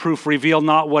and reproof reveal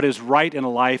not what is right in a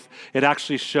life, it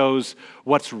actually shows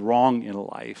what's wrong in a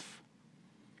life.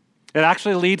 It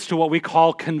actually leads to what we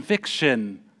call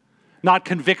conviction. Not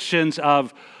convictions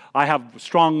of, I have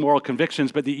strong moral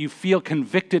convictions, but that you feel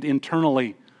convicted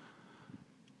internally.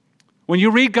 When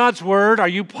you read God's word, are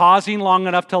you pausing long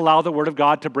enough to allow the word of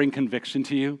God to bring conviction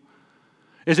to you?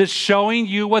 Is it showing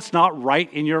you what's not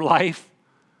right in your life?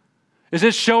 Is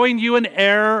it showing you an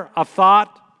error of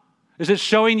thought? Is it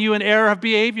showing you an error of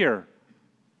behavior?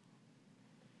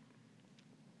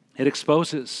 It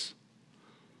exposes.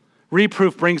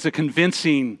 Reproof brings the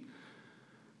convincing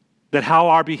that how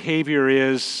our behavior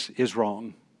is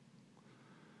wrong.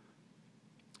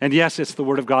 And yes, it's the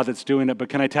Word of God that's doing it, but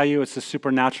can I tell you it's the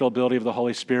supernatural ability of the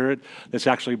Holy Spirit that's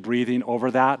actually breathing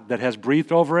over that has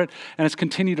breathed over it, and it's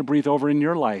continued to breathe over in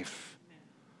your life.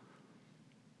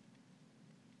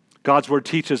 God's Word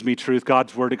teaches me truth.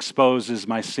 God's Word exposes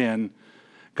my sin.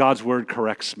 God's Word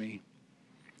corrects me.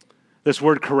 This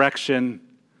word correction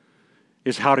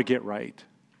is how to get right.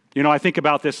 You know, I think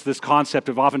about this concept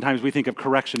of oftentimes we think of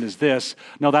correction as this.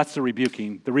 No, that's the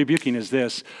rebuking. The rebuking is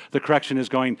this. The correction is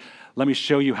going, let me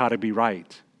show you how to be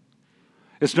right.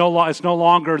 It's no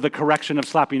longer the correction of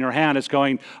slapping your hand. It's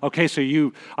going, okay,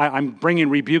 so I'm bringing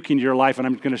rebuking to your life and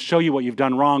I'm going to show you what you've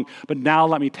done wrong, but now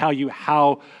let me tell you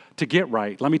how to get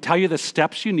right. Let me tell you the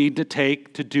steps you need to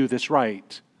take to do this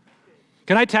right.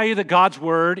 Can I tell you that God's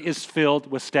word is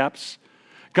filled with steps?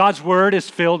 God's word is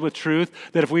filled with truth,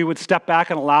 that if we would step back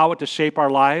and allow it to shape our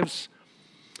lives.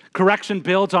 Correction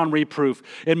builds on reproof.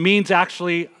 It means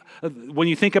actually, when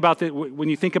you think about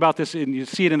this and you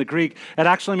see it in the Greek, it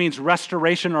actually means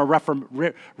restoration or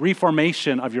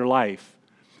reformation of your life.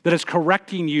 That is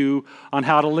correcting you on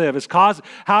how to live. It's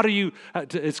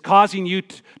causing you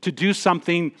to do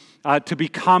something to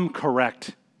become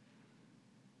correct.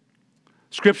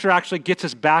 Scripture actually gets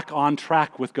us back on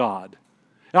track with God.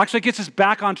 It actually gets us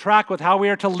back on track with how we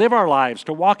are to live our lives,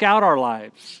 to walk out our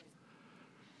lives.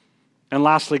 And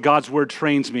lastly, God's word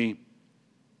trains me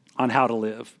on how to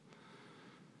live,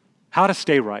 how to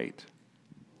stay right.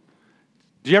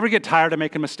 Do you ever get tired of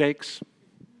making mistakes?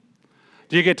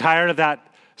 Do you get tired of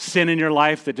that sin in your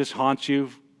life that just haunts you?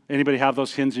 Anybody have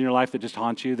those sins in your life that just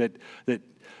haunt you, that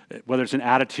whether it's an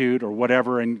attitude or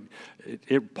whatever, and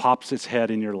it pops its head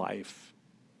in your life?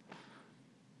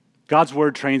 God's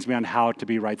word trains me on how to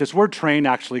be right. This word train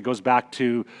actually goes back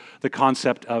to the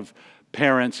concept of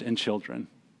parents and children.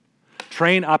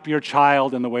 Train up your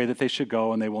child in the way that they should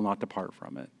go, and they will not depart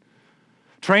from it.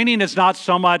 Training is not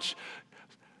so much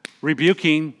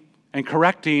rebuking and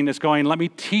correcting, it's going, let me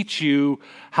teach you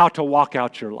how to walk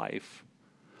out your life.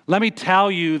 Let me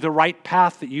tell you the right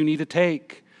path that you need to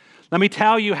take. Let me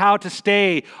tell you how to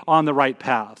stay on the right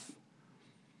path.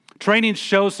 Training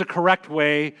shows the correct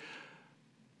way.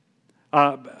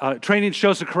 But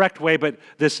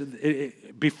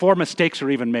before mistakes are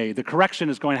even made. The correction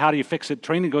is going, how do you fix it?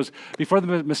 Training goes, before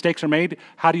the mistakes are made,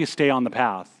 how do you stay on the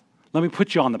path? Let me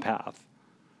put you on the path.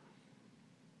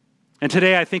 And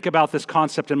today I think about this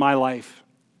concept in my life.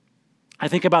 I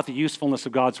think about the usefulness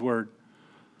of God's word.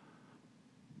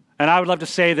 And I would love to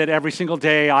say that every single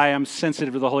day I am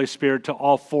sensitive to the Holy Spirit to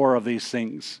all four of these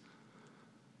things.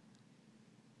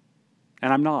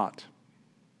 And I'm not.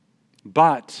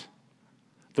 But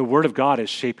the Word of God is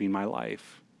shaping my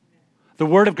life. The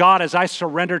Word of God, as I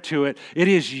surrender to it, it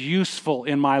is useful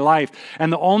in my life.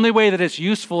 And the only way that it's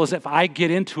useful is if I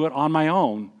get into it on my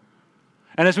own.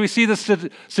 And as we see the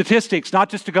statistics, not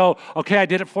just to go, okay, I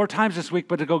did it 4 times this week,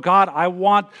 but to go, God, I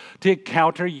want to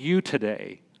encounter you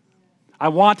today. I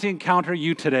want to encounter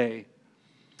you today.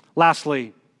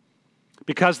 Lastly,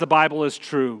 because the Bible is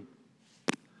true,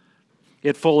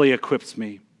 it fully equips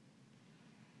me.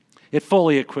 It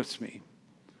fully equips me.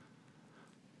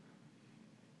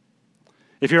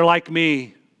 If you're like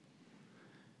me,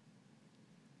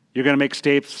 you're going to make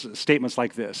statements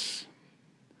like this.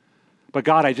 But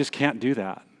God, I just can't do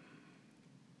that.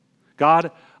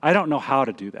 God, I don't know how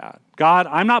to do that. God,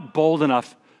 I'm not bold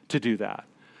enough to do that.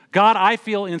 God, I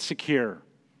feel insecure.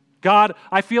 God,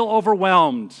 I feel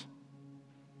overwhelmed.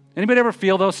 Anybody ever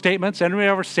feel those statements? Anybody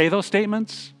ever say those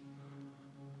statements?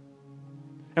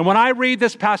 And when I read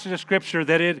this passage of Scripture,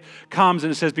 that it comes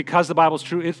and it says, because the Bible's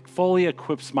true, it fully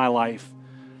equips my life.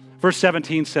 Verse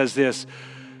 17 says this,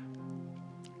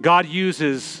 God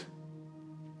uses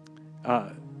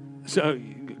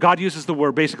the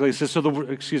word, basically, it says,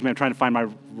 I'm trying to find my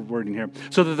wording here.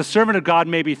 So that the servant of God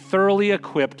may be thoroughly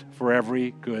equipped for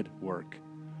every good work.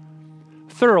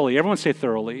 Thoroughly, everyone say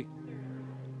thoroughly.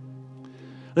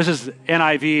 This is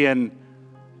NIV, and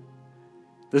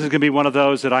this is going to be one of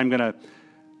those that I'm going to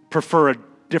prefer a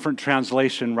different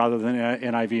translation rather than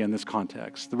NIV in this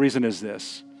context. The reason is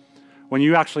this. When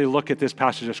you actually look at this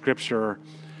passage of Scripture,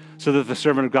 so that the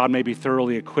servant of God may be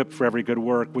thoroughly equipped for every good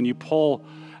work, when you pull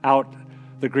out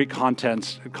the Greek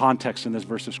context in this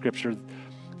verse of Scripture,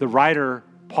 the writer,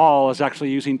 Paul, is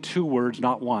actually using 2 words,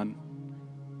 not one.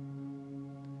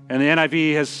 And the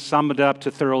NIV has summed it up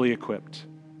to thoroughly equipped.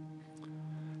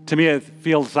 To me, it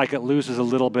feels like it loses a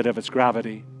little bit of its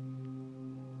gravity.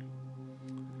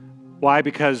 Why?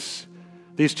 Because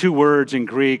these 2 words in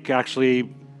Greek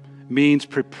actually means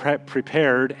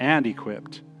prepared and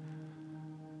equipped.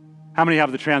 How many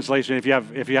have the translation? If you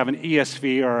have an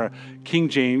ESV or a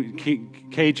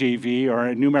KJV or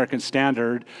a New American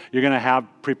Standard, you're going to have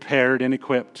prepared and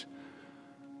equipped.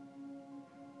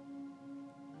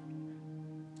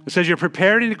 It says you're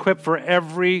prepared and equipped for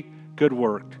every good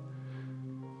work,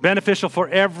 beneficial for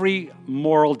every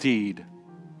moral deed.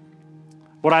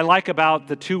 What I like about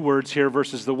the 2 words here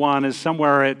versus the 1 is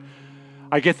somewhere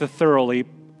I get the thoroughly.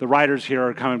 The writers here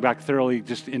are coming back thoroughly,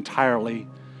 just entirely.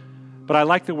 But I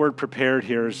like the word prepared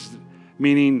here, is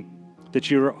meaning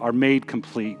that you are made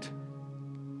complete.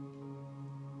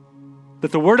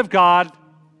 That the Word of God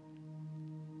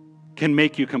can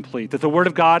make you complete. That the Word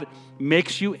of God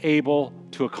makes you able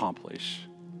to accomplish.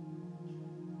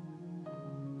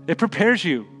 It prepares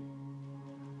you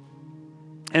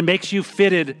and makes you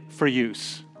fitted for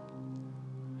use.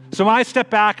 So when I step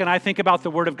back and I think about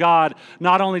the Word of God,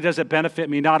 not only does it benefit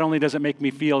me, not only does it make me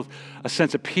feel a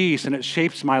sense of peace and it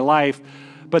shapes my life,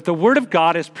 but the Word of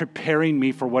God is preparing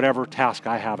me for whatever task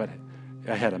I have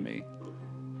ahead of me.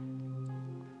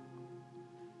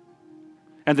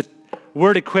 And the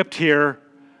word equipped here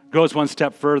goes one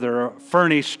step further,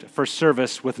 furnished for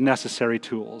service with necessary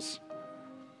tools.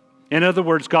 In other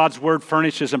words, God's Word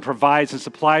furnishes and provides and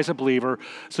supplies a believer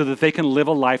so that they can live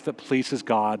a life that pleases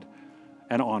God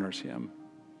and honors Him.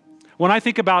 When I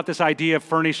think about this idea of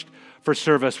furnished for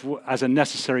service as a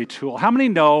necessary tool, how many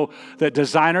know that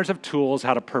designers of tools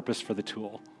had a purpose for the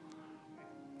tool?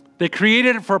 They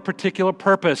created it for a particular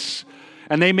purpose,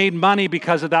 and they made money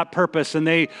because of that purpose, and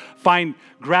they find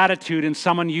gratitude in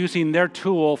someone using their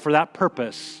tool for that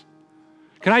purpose.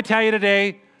 Can I tell you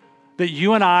today that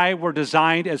you and I were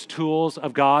designed as tools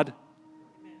of God?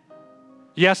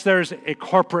 Yes, there's a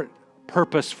corporate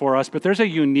purpose for us, but there's a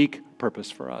unique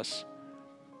purpose for us.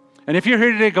 And if you're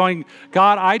here today going,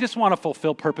 God, I just want to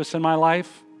fulfill purpose in my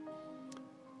life,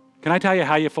 can I tell you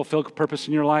how you fulfill purpose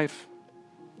in your life?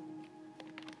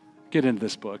 Get into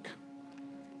this book.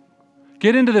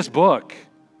 Get into this book,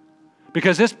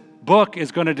 because this book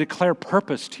is going to declare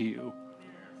purpose to you.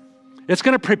 It's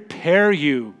going to prepare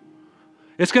you.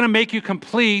 It's going to make you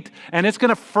complete, and it's going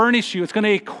to furnish you. It's going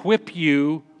to equip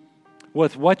you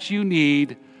with what you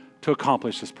need to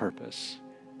accomplish this purpose.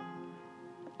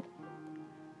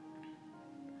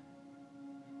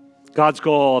 God's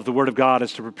goal of the Word of God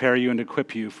is to prepare you and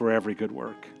equip you for every good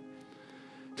work.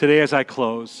 Today, as I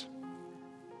close,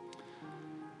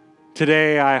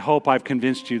 today I hope I've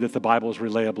convinced you that the Bible is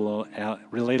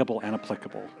relatable and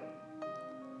applicable.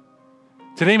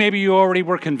 Today, maybe you already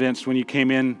were convinced when you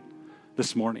came in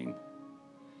this morning.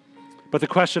 But the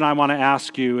question I want to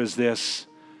ask you is this: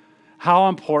 how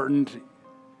important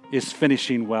is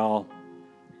finishing well?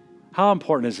 How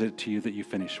important is it to you that you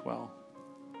finish well?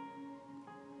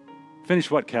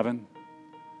 Finish what, Kevin?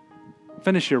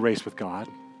 Finish your race with God.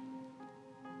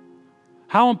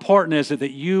 How important is it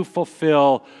that you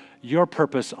fulfill your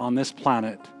purpose on this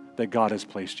planet that God has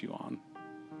placed you on.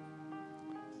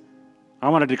 I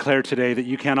want to declare today that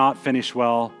you cannot finish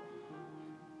well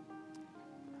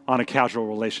on a casual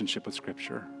relationship with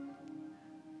Scripture.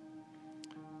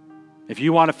 If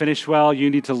you want to finish well, you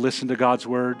need to listen to God's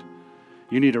Word.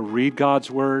 You need to read God's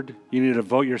Word. You need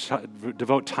to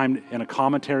devote time in a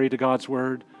commentary to God's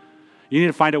Word. You need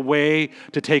to find a way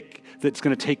that's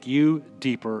going to take you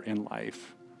deeper in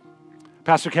life.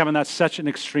 Pastor Kevin, that's such an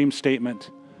extreme statement.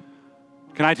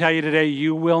 Can I tell you today,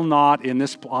 you will not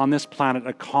on this planet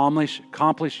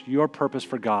accomplish your purpose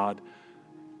for God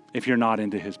if you're not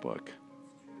into His book.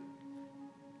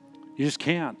 You just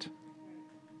can't.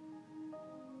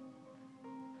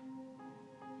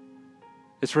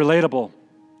 It's relatable.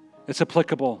 It's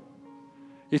applicable.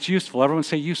 It's useful. Everyone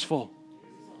say useful.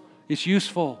 It's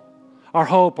useful. Our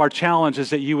hope, our challenge is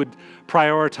that you would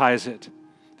prioritize it,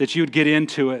 that you would get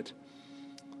into it,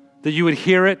 that you would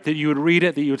hear it, that you would read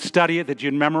it, that you would study it, that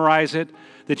you'd memorize it,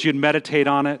 that you'd meditate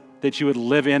on it, that you would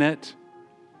live in it.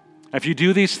 If you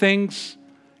do these things,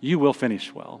 you will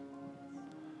finish well.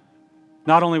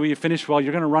 Not only will you finish well,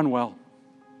 you're going to run well.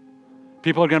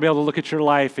 People are going to be able to look at your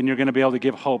life and you're going to be able to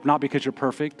give hope, not because you're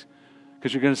perfect,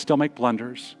 because you're going to still make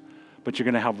blunders, but you're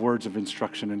going to have words of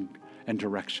instruction and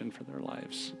direction for their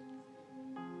lives.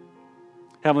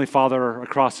 Heavenly Father,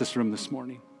 across this room this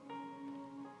morning,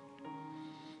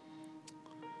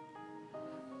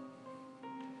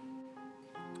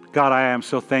 God, I am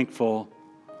so thankful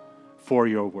for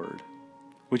your word.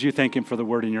 Would you thank Him for the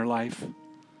word in your life?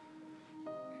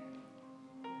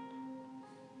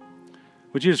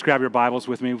 Would you just grab your Bibles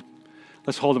with me?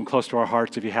 Let's hold them close to our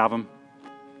hearts if you have them.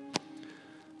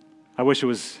 I wish it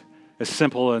was as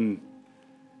simple and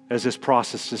as this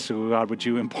process, just so God, would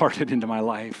you impart it into my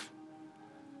life?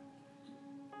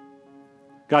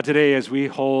 God, today as we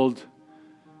hold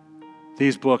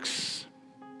these books,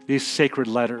 these sacred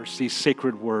letters, these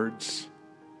sacred words,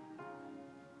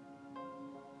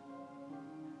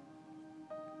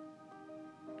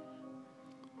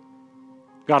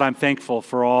 God, I'm thankful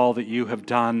for all that you have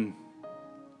done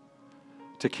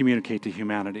to communicate to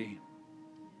humanity.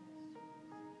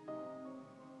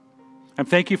 And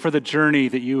thank you for the journey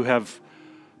that you have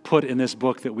put in this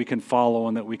book that we can follow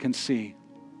and that we can see.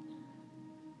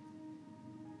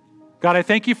 God, I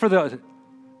thank you for the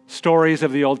stories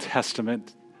of the Old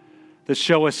Testament that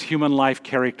show us human life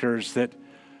characters that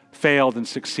failed and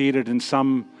succeeded, and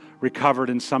some recovered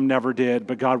and some never did.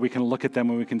 But God, we can look at them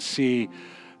and we can see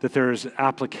that there is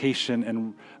application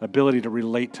and ability to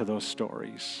relate to those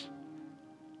stories.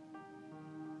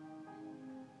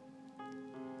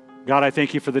 God, I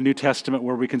thank you for the New Testament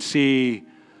where we can see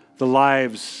the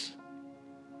lives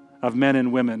of men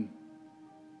and women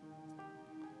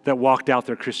that walked out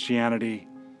their Christianity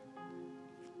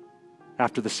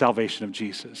after the salvation of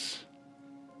Jesus.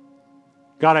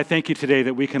 God, I thank you today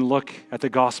that we can look at the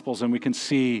Gospels and we can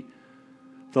see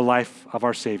the life of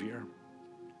our Savior.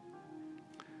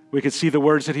 We can see the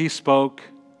words that He spoke.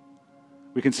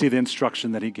 We can see the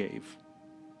instruction that He gave.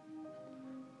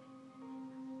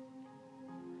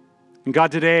 And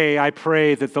God, today I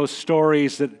pray that those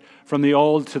stories that from the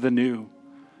old to the new,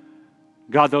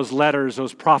 God, those letters,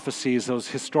 those prophecies, those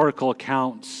historical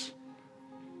accounts,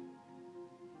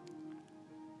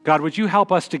 God, would you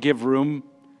help us to give room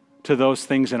to those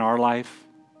things in our life?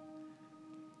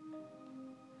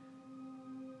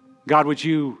 God, would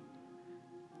you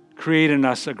create in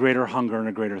us a greater hunger and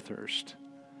a greater thirst,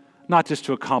 not just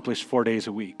to accomplish 4 days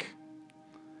a week,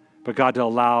 but God, to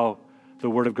allow the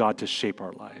Word of God to shape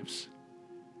our lives.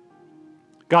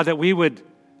 God, that we would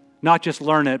not just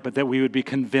learn it, but that we would be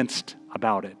convinced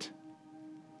about it.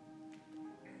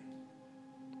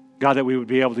 God, that we would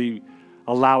be able to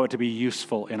allow it to be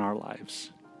useful in our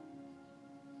lives.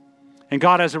 And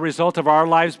God, as a result of our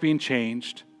lives being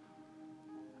changed,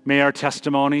 may our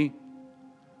testimony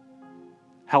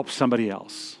help somebody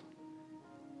else.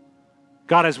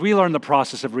 God, as we learn the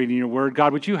process of reading your word,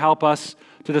 God, would you help us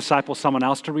to disciple someone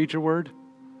else to read your word?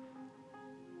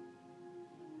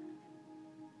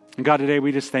 And God, today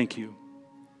we just thank you.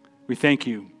 We thank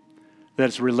you that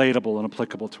it's relatable and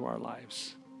applicable to our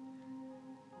lives.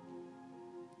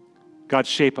 God,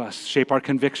 shape us, shape our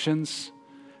convictions,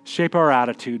 shape our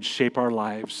attitudes, shape our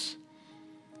lives.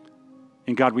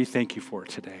 And God, we thank you for it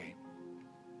today.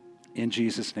 In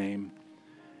Jesus' name,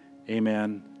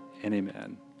 amen and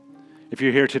amen. If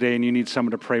you're here today and you need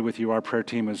someone to pray with you, our prayer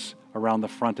team is around the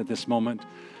front at this moment.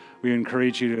 We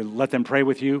encourage you to let them pray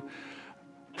with you,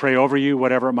 pray over you,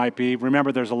 whatever it might be.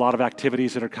 Remember, there's a lot of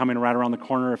activities that are coming right around the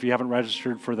corner. If you haven't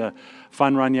registered for the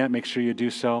fun run yet, make sure you do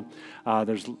so.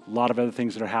 There's a lot of other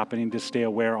things that are happening. Just stay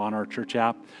aware on our church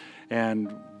app.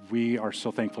 And we are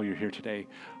so thankful you're here today.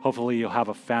 Hopefully you'll have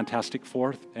a fantastic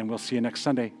 4th, and we'll see you next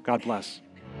Sunday. God bless.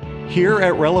 Here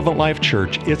at Relevant Life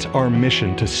Church, it's our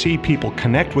mission to see people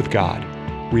connect with God,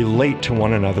 relate to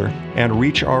one another, and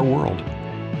reach our world.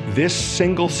 This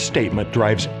single statement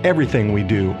drives everything we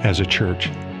do as a church.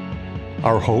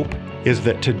 Our hope is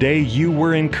that today you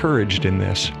were encouraged in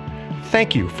this.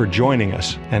 Thank you for joining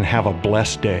us, and have a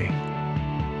blessed day.